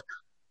perspective of,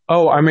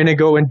 oh, I'm going to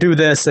go and do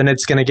this and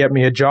it's going to get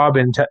me a job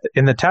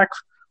in the tech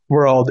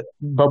world,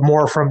 but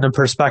more from the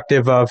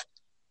perspective of,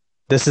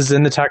 this is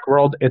in the tech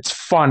world. It's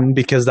fun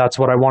because that's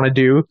what I want to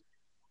do.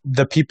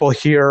 The people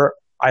here,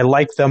 I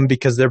like them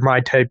because they're my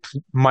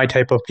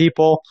type of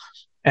people,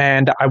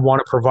 and I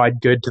want to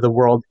provide good to the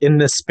world in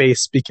this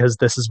space because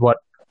this is what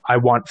I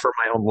want for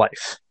my own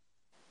life.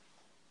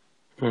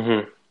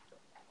 Mm-hmm.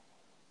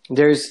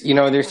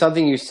 There's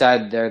something you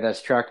said there that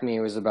struck me.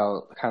 It was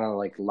about kind of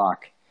like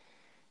luck.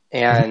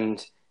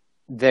 And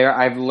there,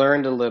 I've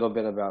learned a little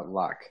bit about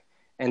luck.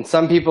 And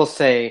some people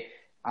say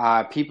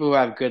people who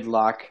have good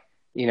luck,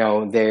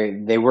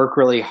 they work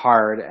really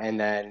hard, and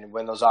then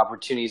when those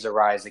opportunities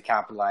arise, they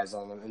capitalize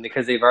on them. And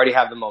because they've already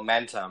have the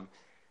momentum,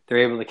 they're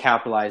able to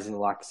capitalize in the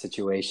luck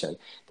situation.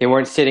 They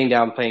weren't sitting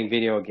down playing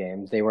video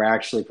games. They were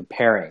actually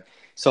preparing.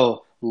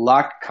 So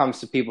luck comes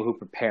to people who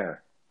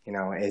prepare,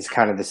 is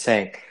kind of the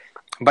saying.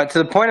 But to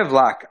the point of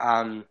luck,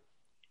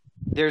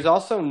 there's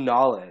also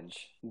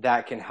knowledge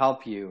that can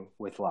help you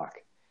with luck.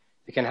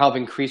 It can help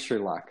increase your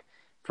luck.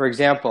 For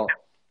example,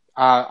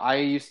 I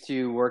used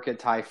to work at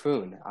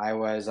Typhoon. I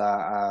was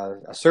a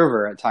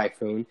server at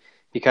Typhoon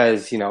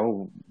because,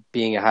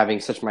 having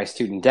such my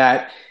student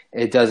debt,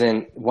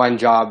 one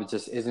job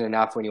just isn't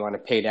enough when you want to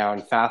pay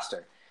down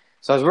faster.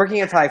 So I was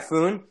working at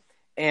Typhoon,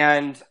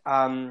 and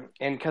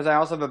because I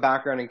also have a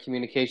background in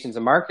communications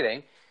and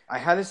marketing, I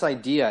had this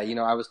idea.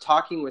 I was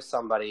talking with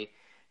somebody.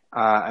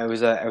 I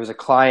was a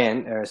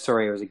client,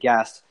 it was a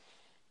guest,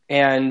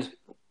 and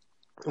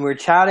we were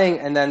chatting,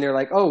 and then they're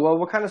like, "Oh, well,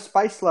 what kind of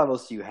spice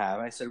levels do you have?"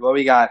 And I said, "Well,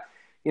 we got,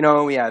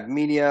 we have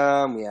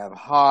medium, we have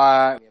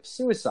hot, we have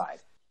suicide."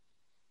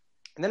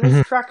 And then it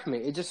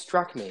just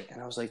struck me,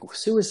 and I was like,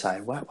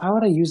 "Suicide? Why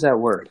would I use that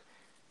word?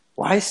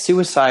 Why is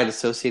suicide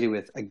associated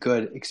with a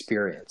good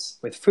experience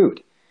with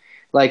food?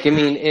 Like,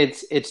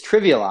 it's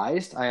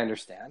trivialized. I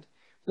understand."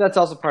 But that's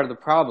also part of the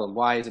problem.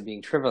 Why is it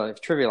being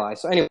trivialized?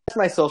 So anyway, that's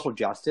my social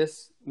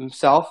justice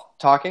self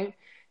talking.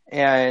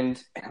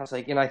 And I was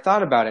like, I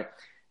thought about it.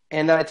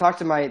 And then I talked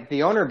to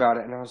the owner about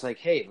it. And I was like,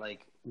 hey,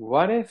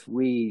 what if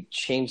we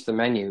change the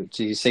menu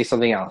to say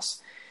something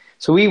else?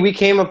 So we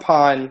came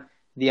upon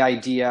the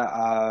idea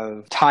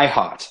of Thai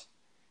hot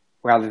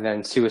rather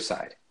than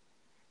suicide.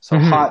 So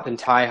hot than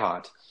Thai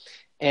hot.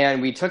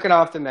 And we took it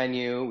off the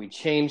menu. We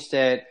changed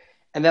it.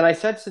 And then I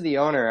said to the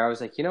owner, I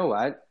was like, you know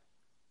what?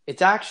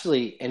 It's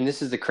actually, and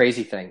this is the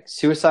crazy thing,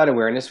 Suicide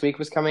Awareness Week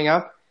was coming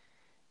up.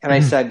 And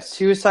I said,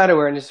 Suicide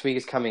Awareness Week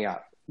is coming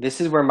up.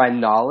 This is where my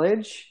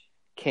knowledge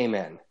came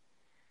in.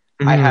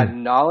 I had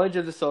knowledge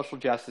of the social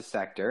justice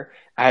sector.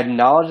 I had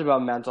knowledge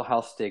about mental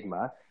health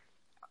stigma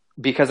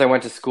because I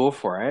went to school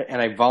for it,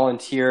 and I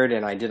volunteered,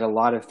 and I did a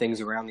lot of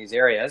things around these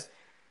areas.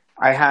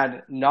 I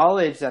had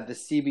knowledge that the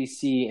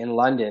CBC in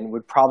London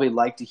would probably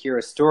like to hear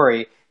a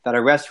story that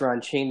a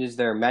restaurant changes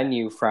their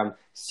menu from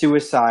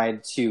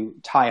suicide to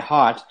Thai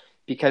hot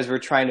because we're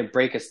trying to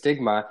break a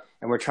stigma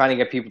and we're trying to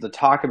get people to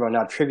talk about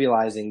not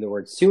trivializing the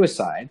word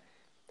suicide.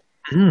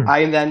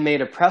 I then made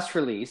a press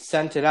release,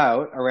 sent it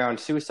out around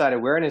Suicide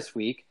Awareness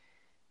Week,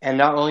 and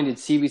not only did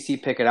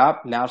CBC pick it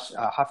up, now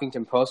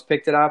Huffington Post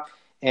picked it up,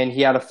 and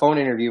he had a phone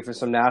interview for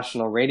some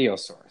national radio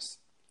source.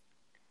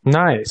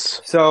 Nice.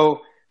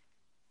 So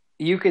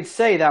you could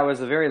say that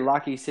was a very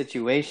lucky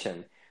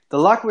situation. The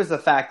luck was the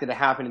fact that it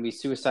happened to be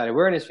Suicide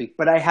Awareness Week,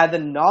 but I had the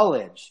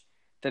knowledge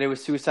that it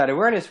was Suicide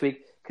Awareness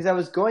Week because I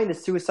was going to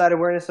suicide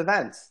awareness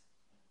events.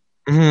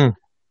 Yeah.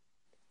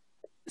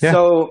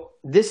 So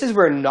this is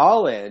where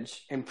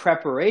knowledge and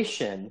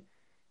preparation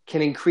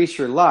can increase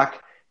your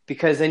luck,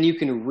 because then you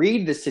can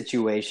read the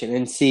situation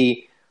and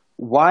see,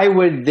 why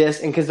would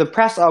this, and because the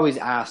press always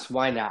asks,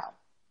 why now?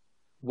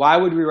 Why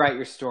would we write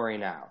your story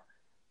now?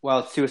 Well,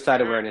 it's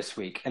Suicide Awareness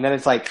Week. And then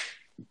it's like,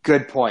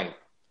 good point.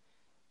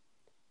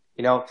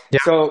 Yeah.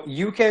 So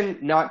you can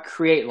not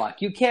create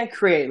luck. You can't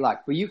create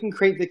luck, but you can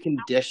create the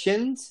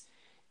conditions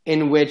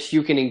in which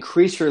you can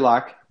increase your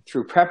luck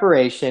through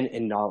preparation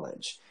and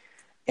knowledge.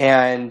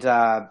 And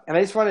I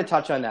just want to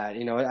touch on that.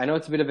 I know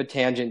it's a bit of a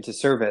tangent to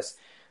service,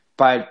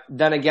 but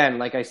then again,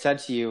 like I said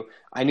to you,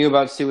 I knew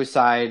about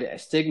suicide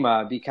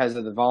stigma because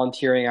of the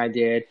volunteering I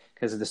did,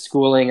 because of the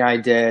schooling I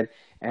did,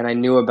 and I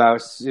knew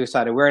about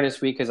Suicide Awareness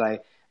Week because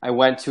I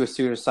went to a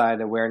suicide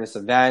awareness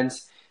event,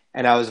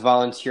 and I was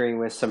volunteering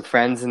with some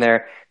friends in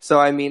there. So,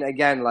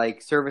 again,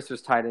 service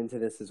was tied into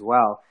this as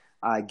well.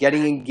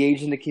 Getting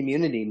engaged in the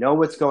community, know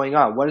what's going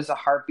on. What is the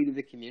heartbeat of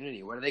the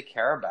community? What do they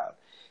care about?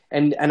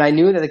 And I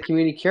knew that the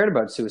community cared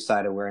about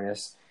suicide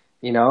awareness,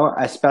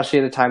 especially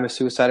at the time of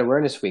Suicide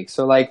Awareness Week.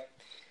 So,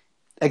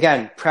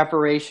 again,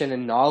 preparation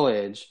and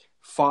knowledge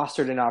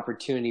fostered an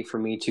opportunity for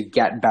me to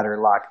get better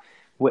luck,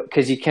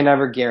 because you can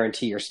never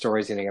guarantee your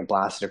story is going to get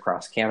blasted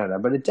across Canada,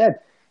 but it did.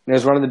 It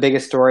was one of the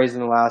biggest stories in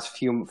the last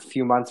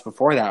few months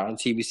before that on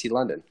CBC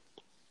London.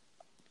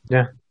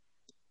 Yeah.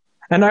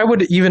 And I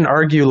would even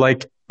argue,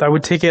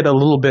 would take it a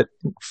little bit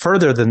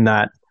further than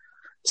that.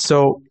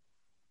 So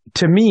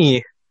to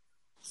me,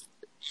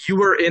 you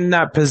were in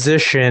that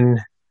position,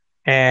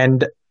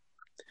 and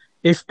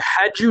if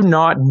had you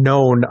not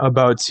known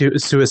about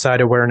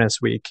Suicide Awareness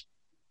Week,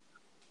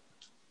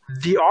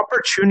 the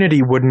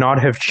opportunity would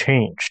not have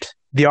changed.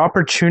 The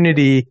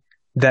opportunity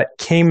that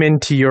came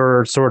into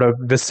your sort of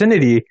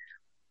vicinity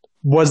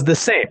was the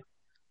same.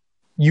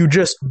 You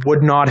just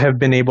would not have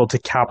been able to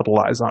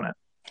capitalize on it.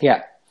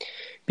 Yeah,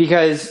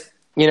 because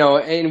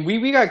and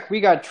we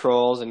got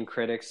trolls and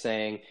critics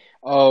saying,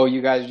 "Oh,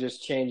 you guys are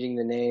just changing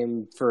the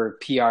name for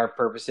PR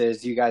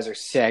purposes. You guys are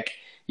sick.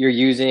 You're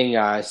using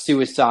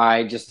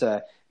suicide just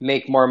to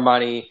make more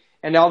money."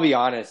 And I'll be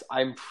honest,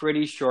 I'm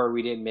pretty sure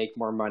we didn't make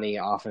more money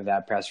off of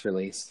that press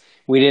release.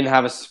 We didn't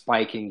have a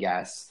spike in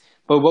guests.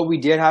 But what we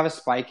did have a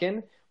spike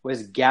in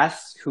was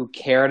guests who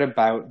cared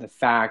about the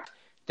fact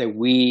that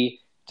we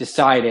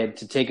decided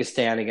to take a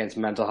stand against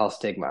mental health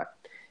stigma.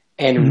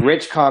 And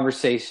rich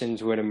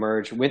conversations would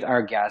emerge with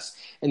our guests.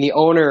 And the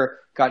owner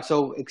got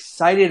so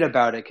excited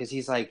about it because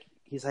he's like,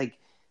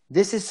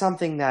 this is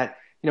something that,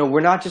 we're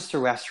not just a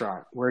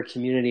restaurant, we're a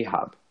community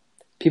hub.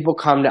 People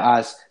come to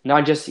us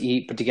not just to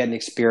eat, but to get an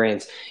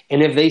experience.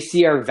 And if they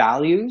see our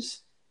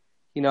values,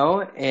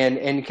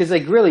 and because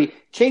really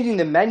changing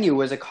the menu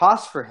was a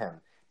cost for him.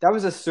 That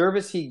was a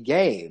service he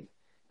gave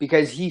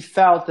because he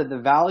felt that the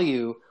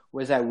value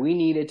was that we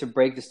needed to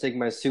break the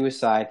stigma of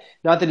suicide.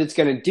 Not that it's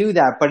going to do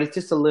that, but it's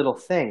just a little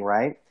thing,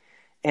 right?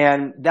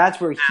 And that's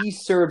where he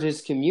served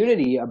his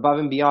community above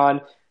and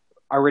beyond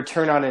a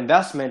return on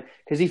investment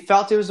because he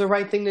felt it was the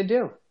right thing to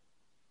do.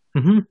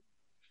 Mm-hmm.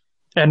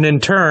 And in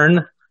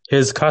turn,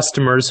 his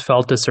customers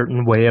felt a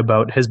certain way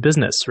about his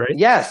business, right?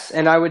 Yes,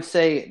 and I would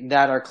say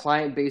that our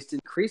client base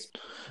increased.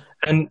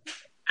 And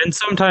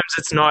sometimes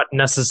it's not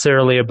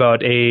necessarily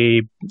about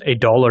a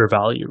dollar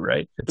value,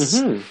 right? It's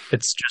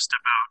just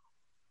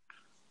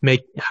about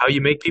how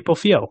you make people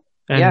feel,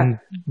 and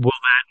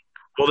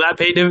will that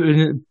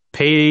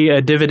pay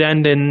a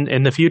dividend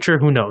in the future?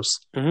 Who knows?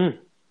 Mm-hmm.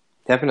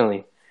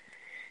 Definitely,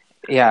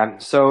 yeah.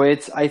 So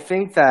I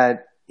think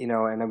that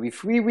and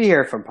we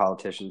hear from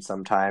politicians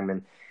sometime,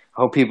 and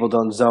I hope people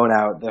don't zone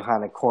out the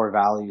kind of core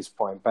values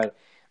point, but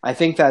I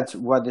think that's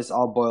what this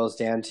all boils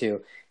down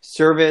to.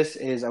 Service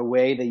is a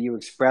way that you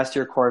express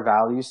your core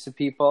values to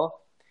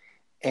people,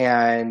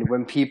 and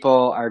when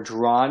people are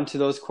drawn to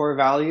those core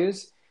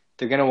values,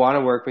 they're going to want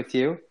to work with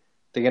you.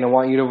 They're going to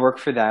want you to work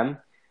for them.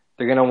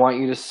 They're going to want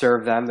you to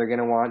serve them. They're going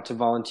to want to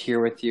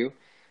volunteer with you.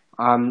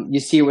 You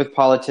see it with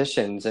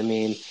politicians. I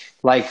mean,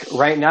 like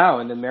right now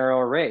in the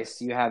mayoral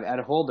race, you have Ed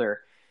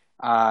Holder,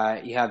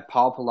 you have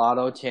Paul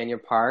Pilato, Tanya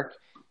Park,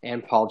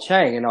 and Paul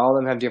Chang, and all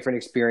of them have different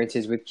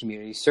experiences with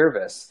community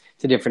service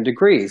to different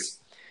degrees.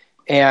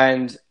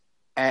 And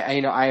I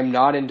am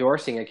not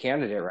endorsing a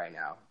candidate right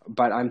now,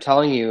 but I'm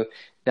telling you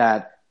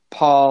that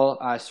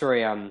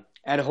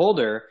Ed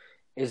Holder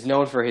is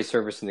known for his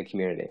service in the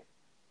community.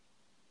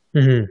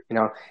 Mm-hmm.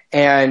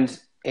 And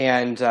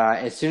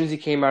as soon as he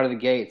came out of the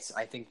gates,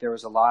 I think there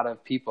was a lot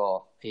of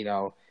people, they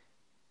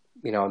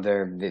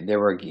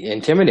were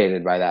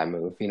intimidated by that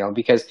move,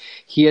 because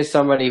he is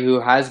somebody who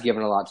has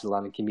given a lot to the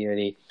London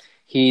community.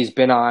 He's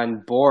been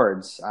on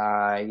boards,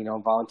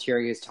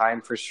 volunteering his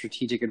time for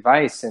strategic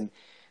advice, and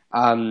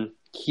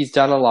he's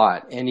done a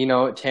lot. And,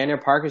 Tanya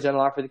Park has done a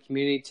lot for the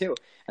community too.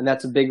 And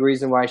that's a big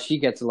reason why she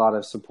gets a lot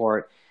of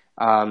support,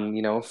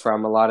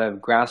 from a lot of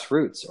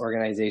grassroots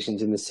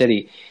organizations in the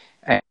city.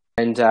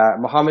 And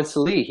Mohammed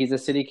Salih, he's a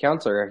city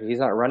councilor. He's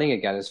not running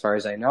again as far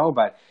as I know,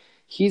 but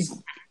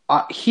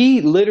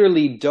he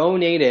literally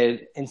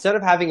donated, instead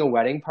of having a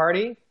wedding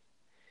party,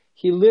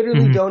 he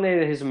literally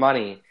donated his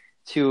money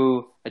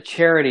to a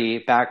charity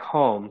back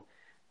home.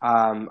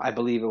 I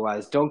believe it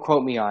was. Don't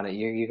quote me on it.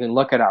 You can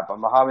look it up on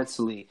Mohammed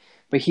Salih.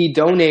 But he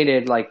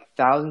donated like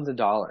thousands of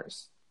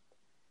dollars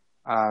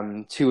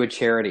to a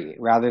charity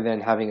rather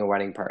than having a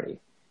wedding party.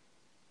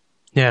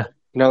 Yeah.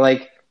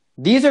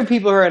 These are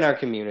people who are in our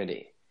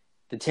community.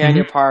 The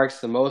Tanya Parks,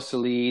 the Mo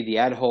Salih, the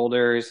Ed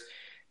Holders,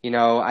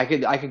 I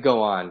could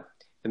go on.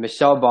 The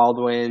Michelle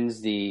Baldwins,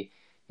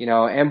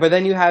 but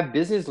then you have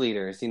business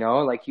leaders,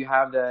 like you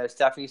have the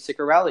Stephanie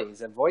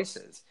Ciccarellis at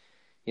Voices.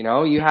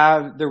 You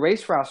have the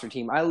race roster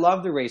team. I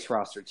love the race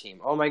roster team.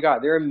 Oh my God,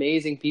 they're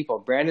amazing people.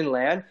 Brandon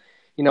Land,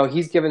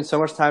 he's given so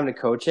much time to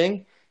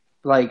coaching.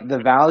 Like the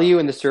value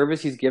and the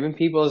service he's given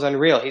people is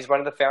unreal. He's one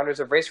of the founders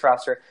of Race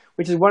Roster,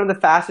 which is one of the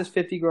fastest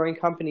 50 growing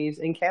companies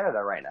in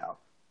Canada right now,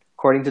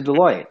 according to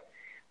Deloitte.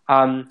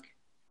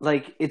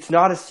 It's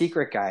not a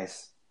secret,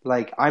 guys.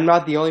 I'm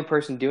not the only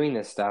person doing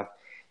this stuff.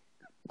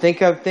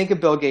 Think of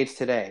Bill Gates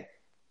today.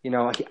 He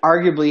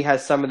arguably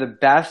has some of the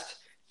best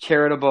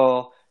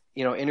charitable,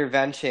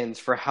 interventions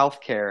for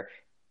healthcare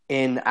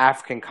in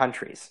African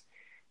countries.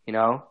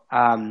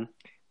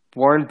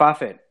 Warren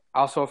Buffett,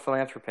 also a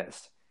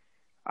philanthropist.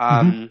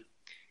 The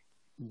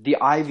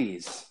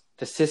Ivies,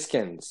 the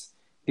Siskins,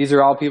 these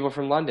are all people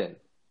from London.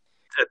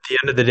 At the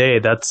end of the day,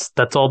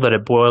 that's all that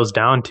it boils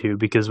down to,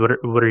 because what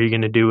are you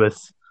going to do with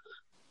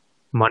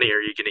money?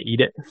 Are you going to eat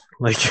it?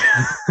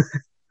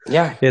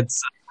 Yeah.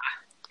 It's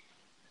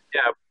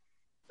yeah,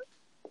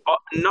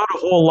 not a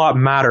whole lot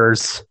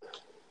matters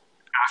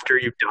after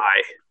you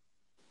die,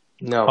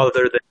 No.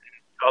 other than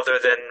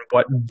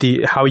what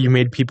the how you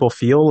made people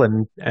feel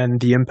and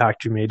the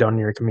impact you made on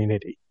your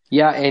community.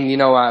 Yeah, and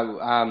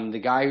the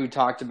guy who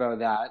talked about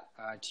that,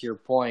 to your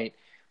point,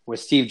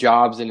 was Steve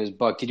Jobs in his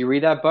book. Did you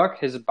read that book,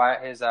 his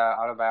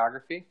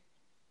autobiography?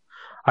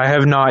 I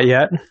have not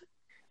yet.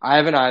 I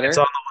haven't It's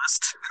on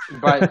either. the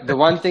But the list.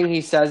 one thing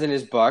he says in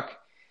his book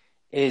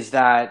is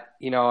that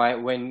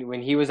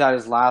when he was at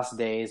his last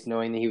days,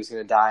 knowing that he was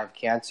going to die of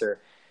cancer,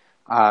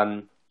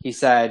 he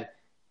said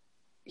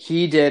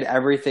he did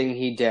everything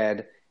he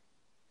did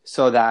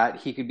so that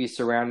he could be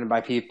surrounded by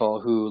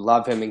people who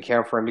love him and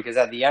care for him. Because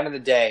at the end of the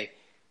day,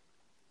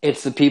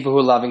 it's the people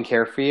who love and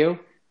care for you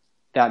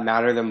that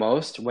matter the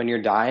most. When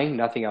you're dying,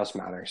 nothing else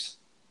matters.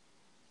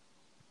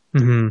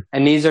 Hmm.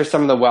 And these are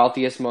some of the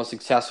wealthiest, most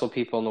successful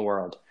people in the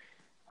world.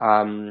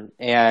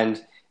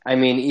 And I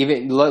mean,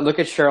 even look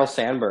at Sheryl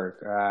Sandberg.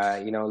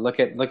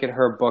 Look at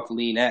her book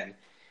Lean In,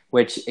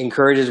 which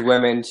encourages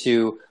women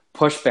to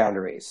push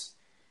boundaries.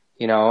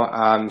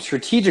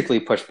 Strategically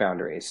push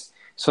boundaries,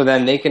 so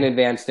then they can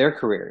advance their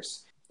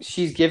careers.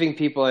 She's giving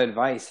people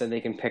advice that they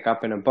can pick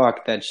up in a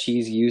book that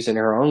she's used in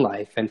her own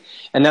life, and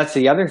that's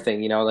the other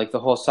thing. Like the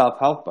whole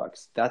self-help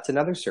books. That's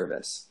another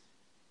service.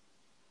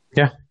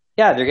 Yeah.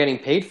 Yeah, they're getting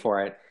paid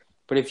for it,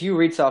 but if you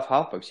read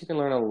self-help books, you can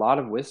learn a lot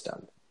of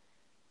wisdom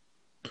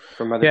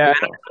from other Yeah,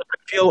 and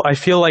people. I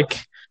feel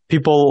like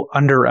people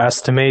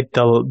underestimate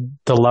the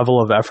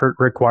level of effort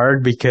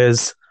required,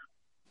 because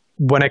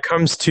when it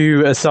comes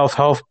to a self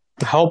help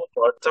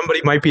book, somebody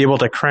might be able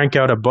to crank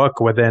out a book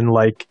within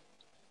like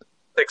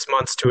 6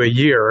 months to a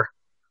year,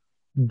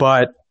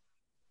 but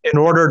in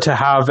order to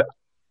have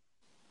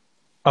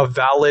a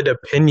valid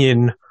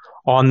opinion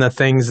on the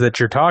things that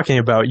you're talking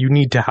about, you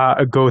need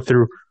to go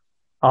through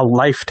a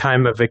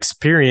lifetime of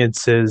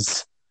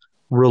experiences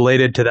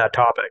related to that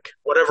topic.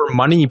 Whatever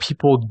money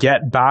people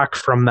get back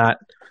from that,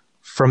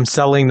 from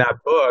selling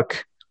that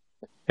book,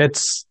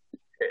 it's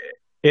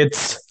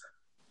it's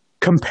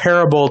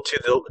comparable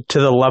to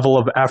the level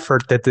of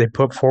effort that they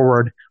put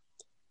forward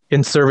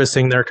in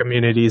servicing their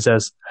communities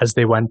as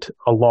they went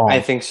I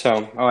along. think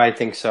so. Oh, I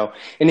think so.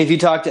 And if you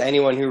talk to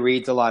anyone who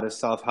reads a lot of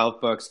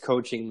self-help books,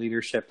 coaching,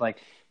 leadership, like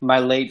my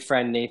late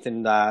friend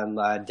Nathan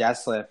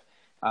Deslip,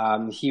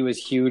 he was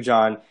huge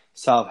on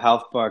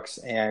self-help books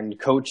and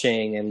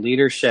coaching and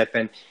leadership,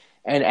 and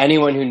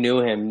anyone who knew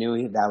him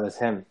knew that was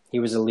him. He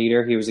was a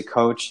leader. He was a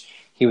coach.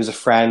 He was a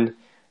friend.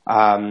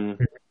 Um,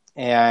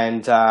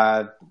 and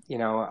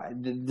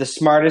the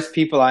smartest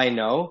people I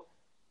know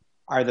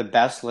are the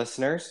best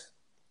listeners,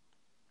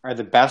 are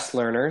the best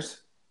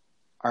learners,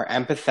 are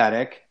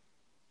empathetic,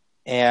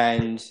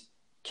 and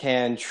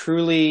can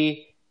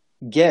truly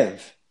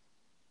give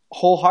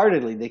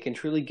wholeheartedly. They can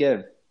truly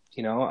give,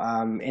 in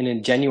a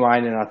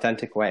genuine and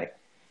authentic way.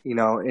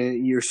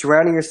 You're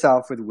surrounding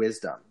yourself with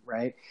wisdom,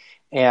 right?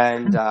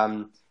 And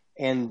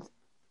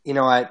you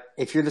know what?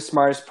 If you're the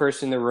smartest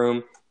person in the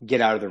room,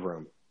 get out of the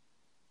room.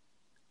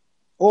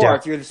 Or Yeah.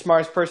 if you're the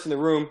smartest person in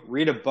the room,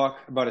 read a book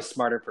about a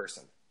smarter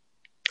person.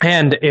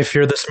 And if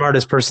you're the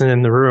smartest person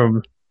in the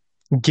room,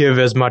 give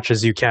as much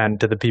as you can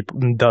to the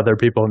other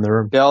people in the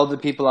room. Build the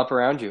people up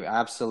around you.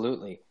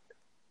 Absolutely.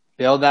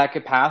 Build that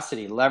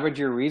capacity. Leverage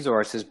your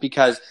resources,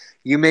 because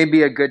you may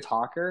be a good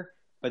talker,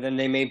 but then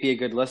they may be a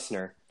good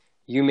listener.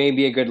 You may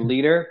be a good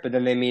leader, but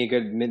then they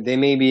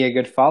may be a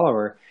good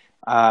follower.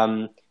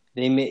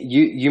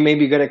 You may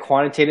be good at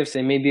quantitative, so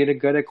they may be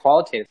good at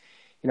qualitative.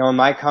 In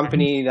my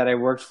company that I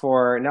worked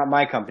for, not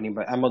my company,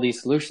 but MLD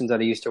Solutions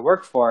that I used to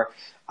work for,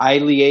 I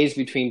liaised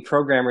between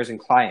programmers and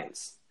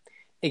clients.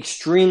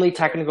 Extremely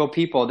technical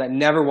people that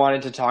never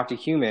wanted to talk to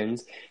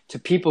humans, to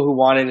people who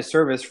wanted a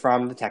service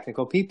from the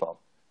technical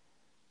people.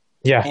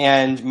 Yeah.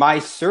 And my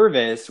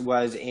service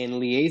was in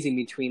liaising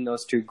between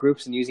those two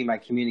groups and using my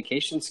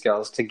communication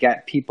skills to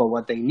get people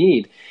what they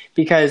need.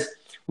 Because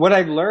what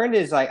I've learned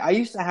is, like, I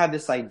used to have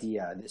this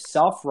idea, this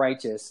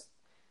self-righteous,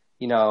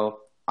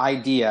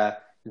 idea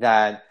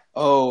that,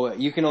 oh,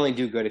 you can only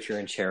do good if you're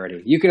in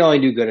charity. You can only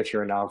do good if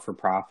you're a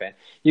non-for-profit.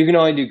 You can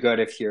only do good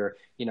if you're,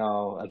 you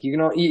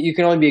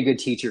can only be a good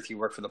teacher if you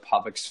work for the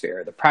public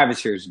sphere. The private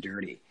sphere is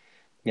dirty.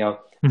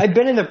 I've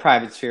been in the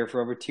private sphere for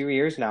over 2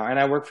 years now, and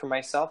I work for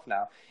myself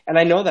now. And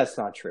I know that's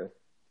not true.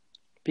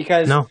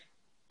 Because No.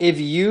 if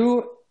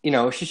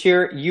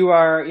Shashir, you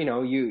are,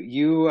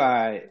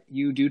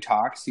 you do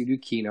talks, you do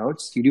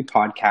keynotes, you do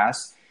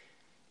podcasts.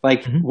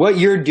 Like, what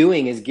you're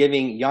doing is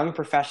giving young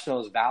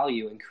professionals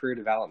value in career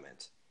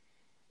development.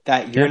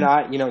 That you're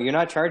not, you're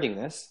not charging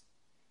this.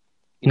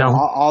 No.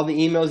 All the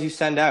emails you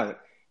send out,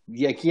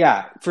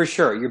 yeah, for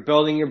sure. You're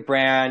building your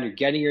brand, you're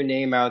getting your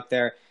name out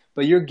there,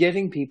 but you're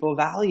giving people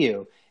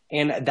value,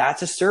 and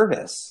that's a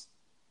service.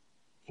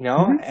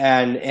 And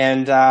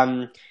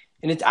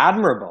it's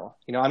admirable.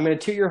 I'm going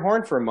to toot your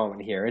horn for a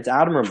moment here. It's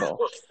admirable.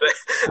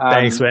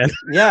 Thanks, man.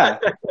 Yeah,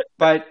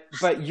 but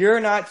you're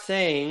not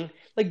saying,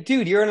 like,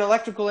 dude, you're an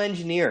electrical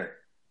engineer.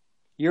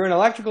 You're an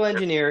electrical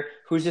engineer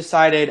who's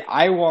decided,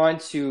 I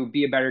want to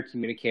be a better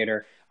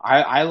communicator.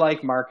 I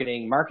like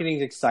marketing.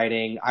 Marketing's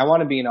exciting. I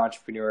want to be an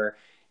entrepreneur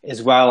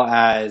as well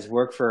as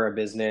work for a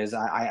business.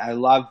 I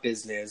love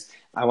business.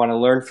 I want to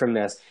learn from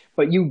this.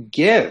 But you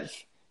give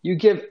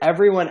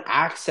everyone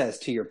access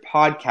to your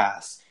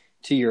podcasts,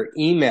 to your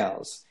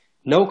emails,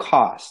 no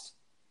cost,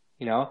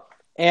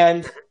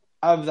 and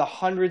of the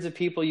hundreds of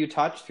people you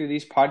touch through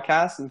these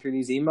podcasts and through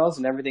these emails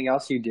and everything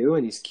else you do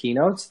and these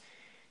keynotes,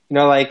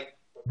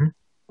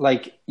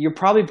 like you're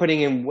probably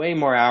putting in way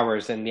more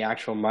hours than the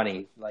actual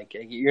money. Like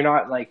you're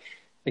not like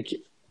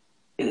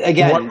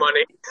again. What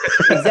money?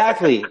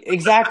 Exactly.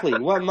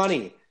 What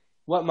money?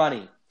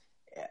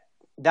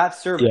 That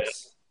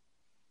service.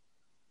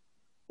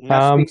 Yeah. And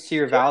that speaks to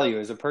your value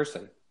as a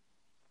person.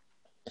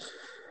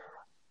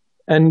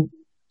 And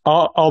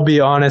I'll be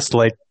honest,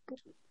 like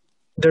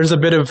there's a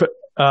bit of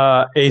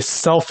a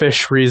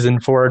selfish reason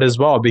for it as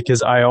well,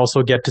 because I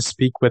also get to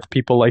speak with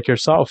people like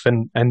yourself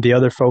and the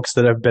other folks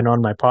that have been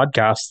on my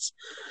podcasts.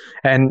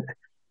 And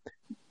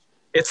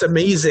it's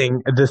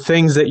amazing the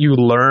things that you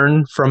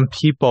learn from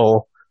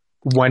people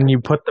when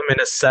you put them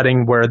in a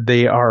setting where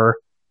they are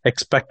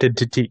expected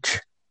to teach.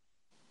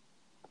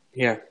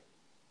 Yeah.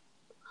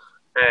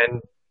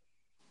 And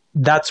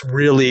that's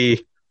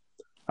really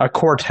a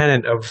core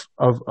tenet of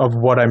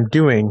what I'm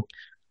doing.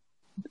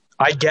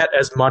 I get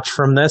as much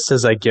from this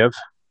as I give.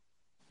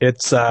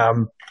 It's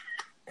and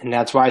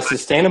that's why it's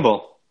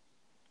sustainable.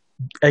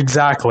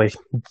 Exactly.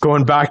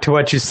 Going back to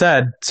what you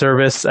said,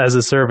 service as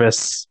a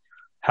service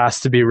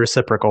has to be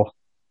reciprocal.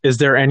 Is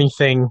there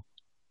anything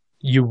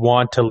you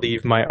want to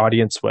leave my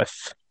audience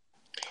with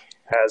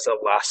as a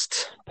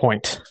last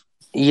point?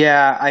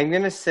 Yeah, I'm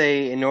going to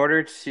say in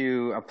order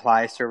to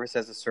apply service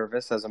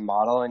as a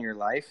model in your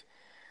life,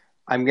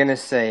 I'm going to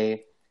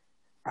say,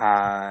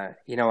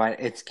 you know what,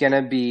 it's going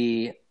to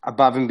be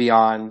above and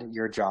beyond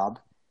your job.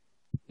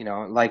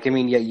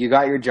 You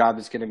got your job,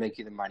 it's going to make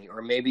you the money.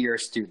 Or maybe you're a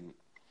student.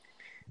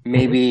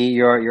 Maybe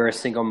you're a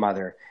single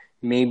mother.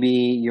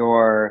 Maybe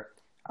you're,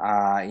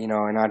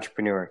 an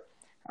entrepreneur.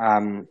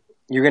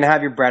 You're going to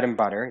have your bread and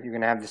butter. You're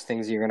going to have these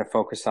things that you're going to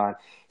focus on.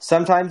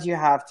 Sometimes you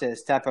have to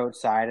step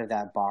outside of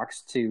that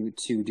box to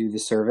do the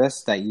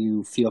service that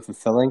you feel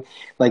fulfilling.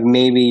 Like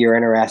maybe you're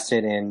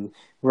interested in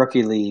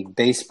rookie league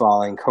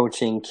baseball and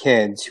coaching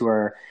kids who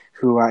are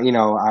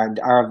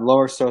of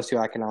lower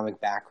socioeconomic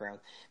background.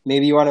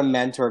 Maybe you want to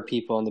mentor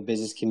people in the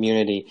business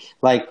community.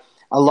 Like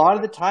a lot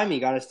of the time, you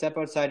got to step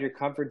outside your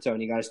comfort zone.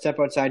 You got to step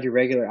outside your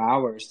regular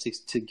hours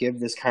to give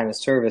this kind of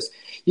service.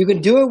 You can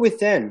do it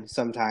within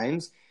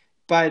sometimes,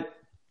 but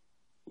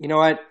you know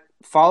what?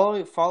 Follow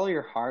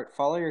your heart,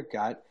 follow your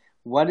gut.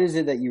 What is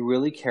it that you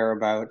really care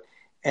about?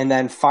 And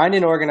then find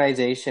an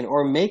organization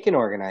or make an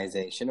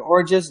organization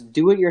or just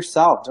do it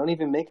yourself. Don't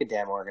even make a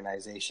damn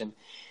organization.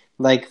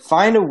 Like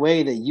find a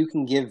way that you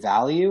can give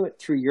value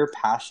through your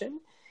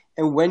passion.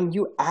 And when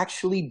you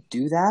actually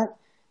do that,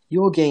 you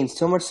will gain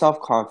so much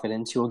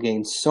self-confidence. You will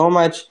gain so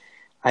much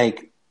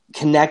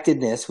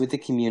connectedness with the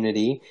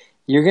community.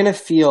 You're going to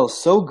feel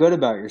so good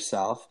about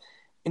yourself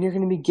and you're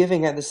going to be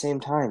giving at the same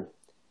time.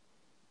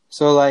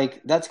 So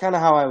that's kind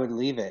of how I would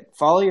leave it.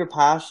 Follow your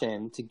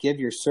passion to give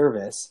your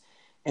service.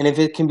 And if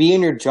it can be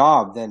in your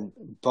job, then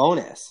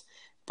bonus.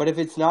 But if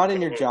it's not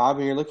in your job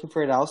and you're looking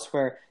for it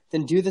elsewhere,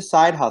 then do the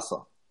side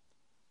hustle.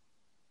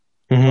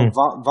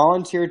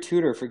 Volunteer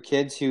tutor for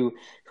kids who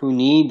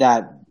need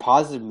that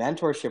positive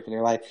mentorship in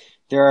their life.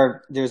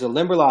 There's a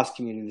Limberlost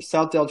community, the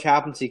Southdale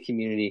Chaplaincy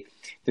community.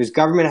 There's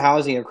government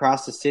housing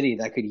across the city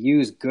that could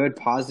use good,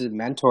 positive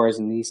mentors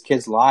in these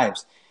kids'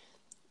 lives.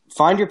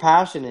 Find your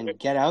passion and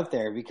get out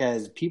there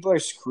because people are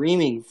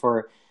screaming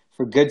for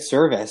good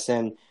service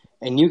and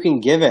you can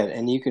give it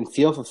and you can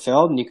feel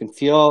fulfilled and you can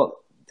feel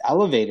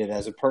elevated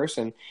as a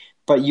person.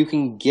 But you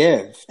can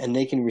give and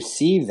they can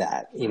receive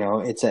that.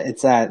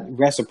 It's that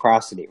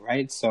reciprocity,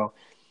 right? So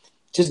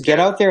just get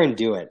out there and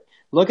do it.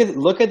 Look at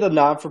the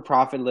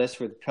non-for-profit list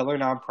with Pillar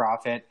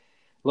Nonprofit.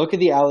 Look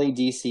at the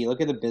LEDC.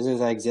 Look at the business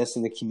that exists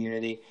in the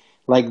community.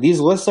 These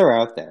lists are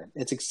out there.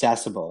 It's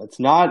accessible. It's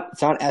not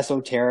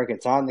esoteric.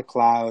 It's on the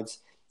clouds.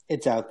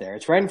 It's out there.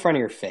 It's right in front of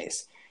your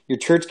face. Your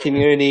church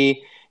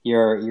community,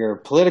 your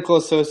political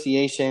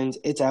associations,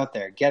 it's out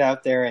there. Get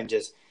out there and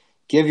just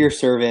give your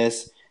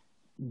service.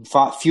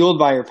 Fueled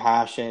by your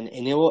passion,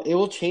 and it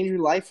will change your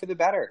life for the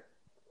better.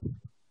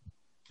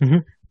 Mm-hmm.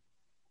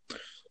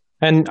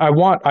 And I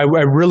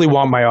really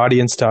want my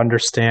audience to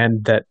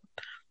understand that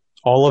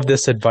all of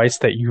this advice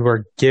that you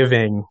are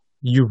giving,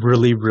 you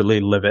really,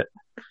 really live it.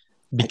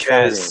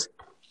 Because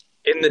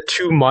in the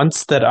 2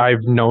 months that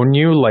I've known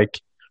you, I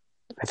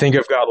think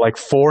I've got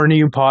 4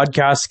 new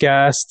podcast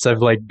guests. I've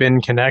been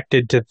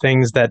connected to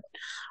things that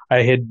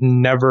I had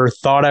never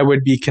thought I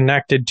would be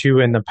connected to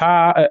in the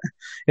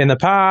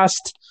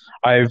past.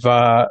 I've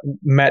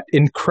met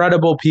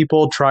incredible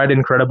people, tried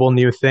incredible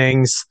new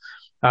things,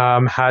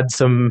 had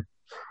some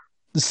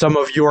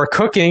of your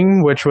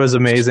cooking, which was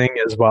amazing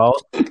as well.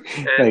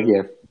 Thank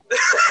you.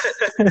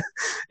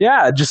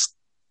 Yeah,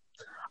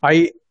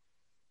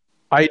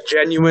 I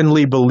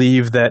genuinely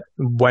believe that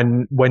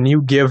when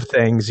you give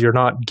things, you're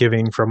not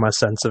giving from a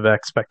sense of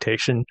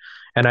expectation,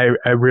 and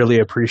I really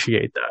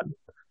appreciate that.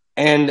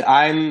 And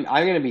I'm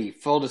going to be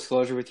full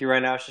disclosure with you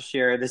right now,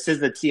 Shashir. This is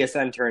the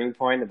TSN turning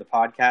point of the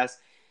podcast.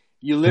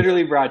 You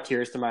literally brought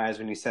tears to my eyes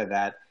when you said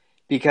that,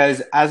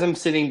 because as I'm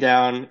sitting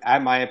down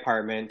at my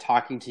apartment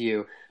talking to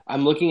you,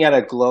 I'm looking at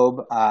a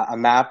globe, a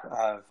map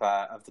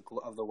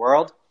of the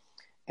world,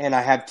 and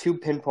I have two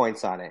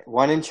pinpoints on it: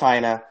 one in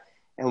China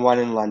and one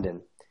in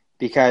London,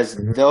 because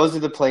those are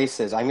the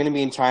places I'm going to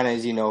be in China,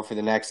 as you know, for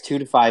the next 2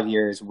 to 5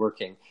 years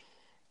working.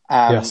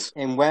 Yes.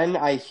 And when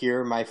I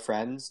hear my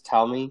friends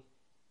tell me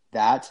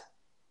that,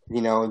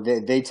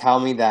 they tell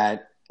me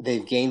that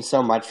they've gained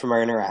so much from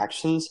our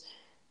interactions,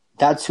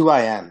 that's who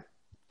I am.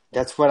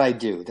 That's what I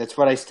do. That's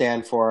what I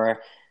stand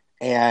for.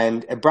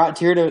 And it brought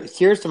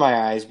tears to my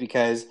eyes,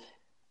 because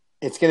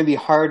it's going to be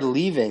hard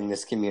leaving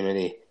this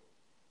community.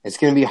 It's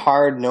going to be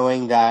hard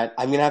knowing that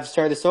I'm going to have to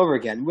start this over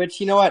again,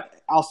 which, you know what?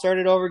 I'll start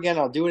it over again.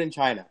 I'll do it in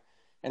China.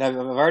 And I've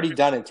already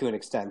done it to an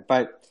extent.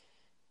 But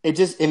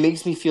it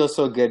makes me feel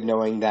so good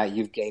knowing that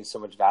you've gained so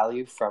much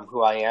value from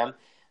who I am.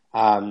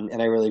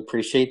 And I really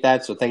appreciate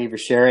that. So thank you for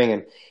sharing.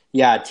 And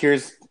yeah,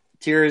 tears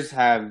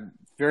have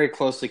very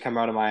closely come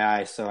out of my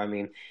eyes. So, I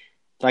mean,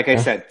 like I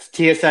said,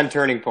 TSN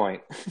turning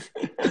point.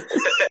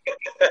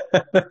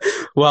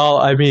 Well,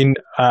 I mean,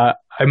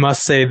 I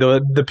must say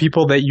the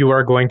people that you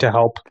are going to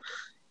help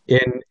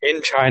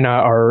in China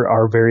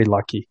are very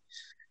lucky,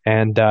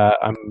 and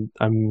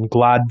I'm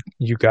glad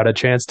you got a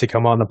chance to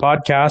come on the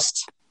podcast.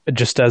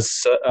 Just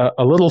as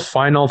a little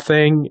final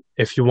thing,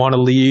 if you want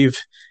to leave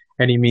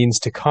any means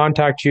to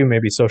contact you,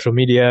 maybe social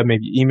media,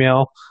 maybe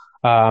email,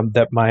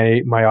 that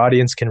my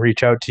audience can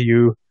reach out to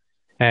you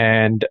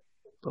and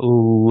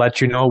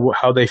let you know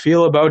how they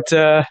feel about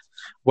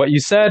what you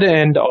said,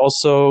 and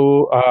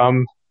also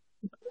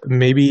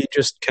maybe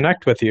just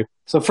connect with you.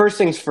 So first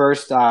things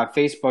first,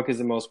 Facebook is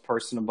the most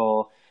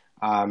personable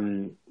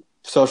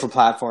social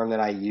platform that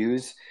I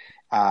use.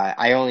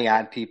 I only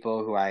add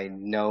people who I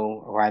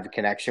know or I have a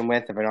connection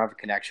with. If I don't have a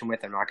connection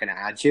with, I'm not going to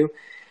add you.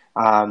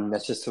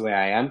 That's just the way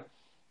I am.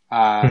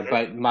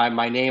 But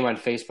my name on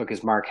Facebook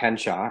is Mark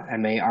Henshaw,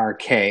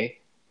 M-A-R-K.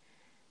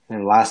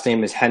 And the last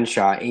name is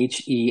Henshaw,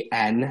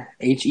 H-E-N,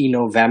 H-E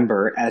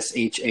November,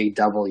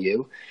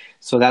 S-H-A-W.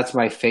 So that's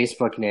my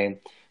Facebook name.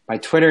 My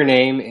Twitter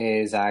name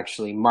is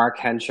actually Mark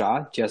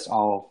Henshaw, just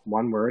all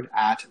one word,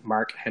 at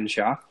Mark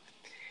Henshaw.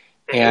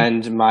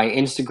 And my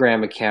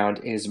Instagram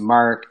account is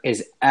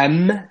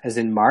M as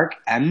in Mark,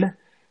 M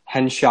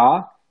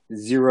Henshaw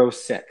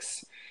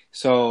 06.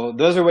 So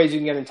those are ways you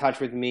can get in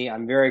touch with me.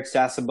 I'm very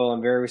accessible.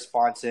 I'm very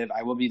responsive.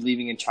 I will be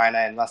leaving in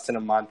China in less than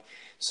a month.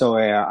 So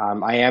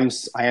I am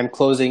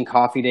closing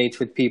coffee dates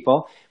with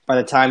people. By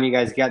the time you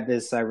guys get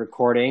this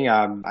recording,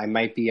 I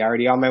might be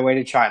already on my way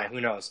to China. Who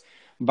knows?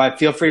 But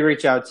feel free to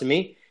reach out to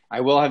me.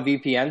 I will have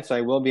VPN, so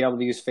I will be able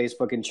to use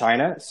Facebook in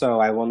China. So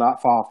I will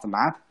not fall off the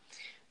map.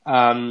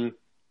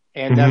 And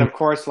then, of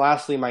course,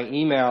 lastly, my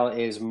email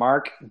is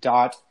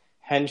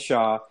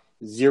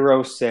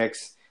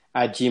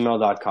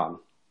mark.henshaw06@gmail.com.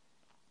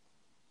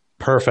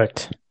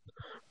 Perfect.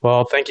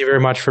 Well, thank you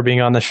very much for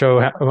being on the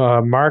show,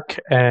 Mark.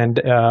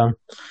 And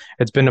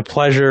it's been a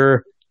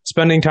pleasure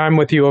spending time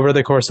with you over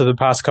the course of the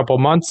past couple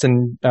months.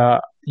 And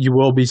you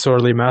will be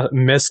sorely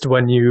missed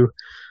when you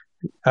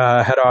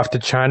head off to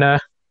China.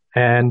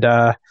 And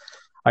I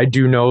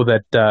do know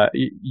that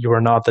you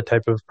are not the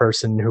type of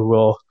person who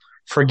will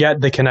forget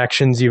the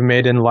connections you've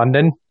made in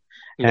London.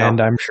 No. And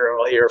I'm sure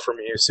I'll hear from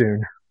you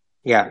soon.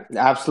 Yeah,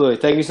 absolutely.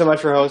 Thank you so much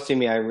for hosting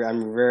me.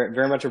 I'm very,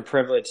 very much a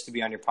privilege to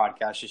be on your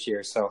podcast this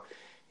year. So,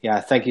 yeah,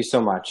 thank you so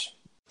much.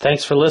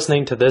 Thanks for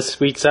listening to this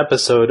week's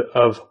episode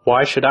of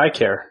Why Should I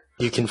Care?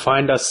 You can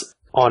find us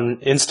on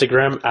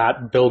Instagram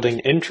at Building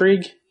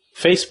Intrigue,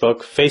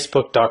 Facebook,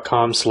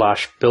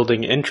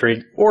 facebook.com/Building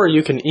Intrigue, or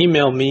you can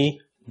email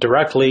me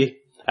directly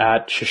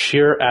at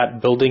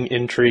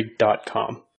shashir@buildingintrigue.com.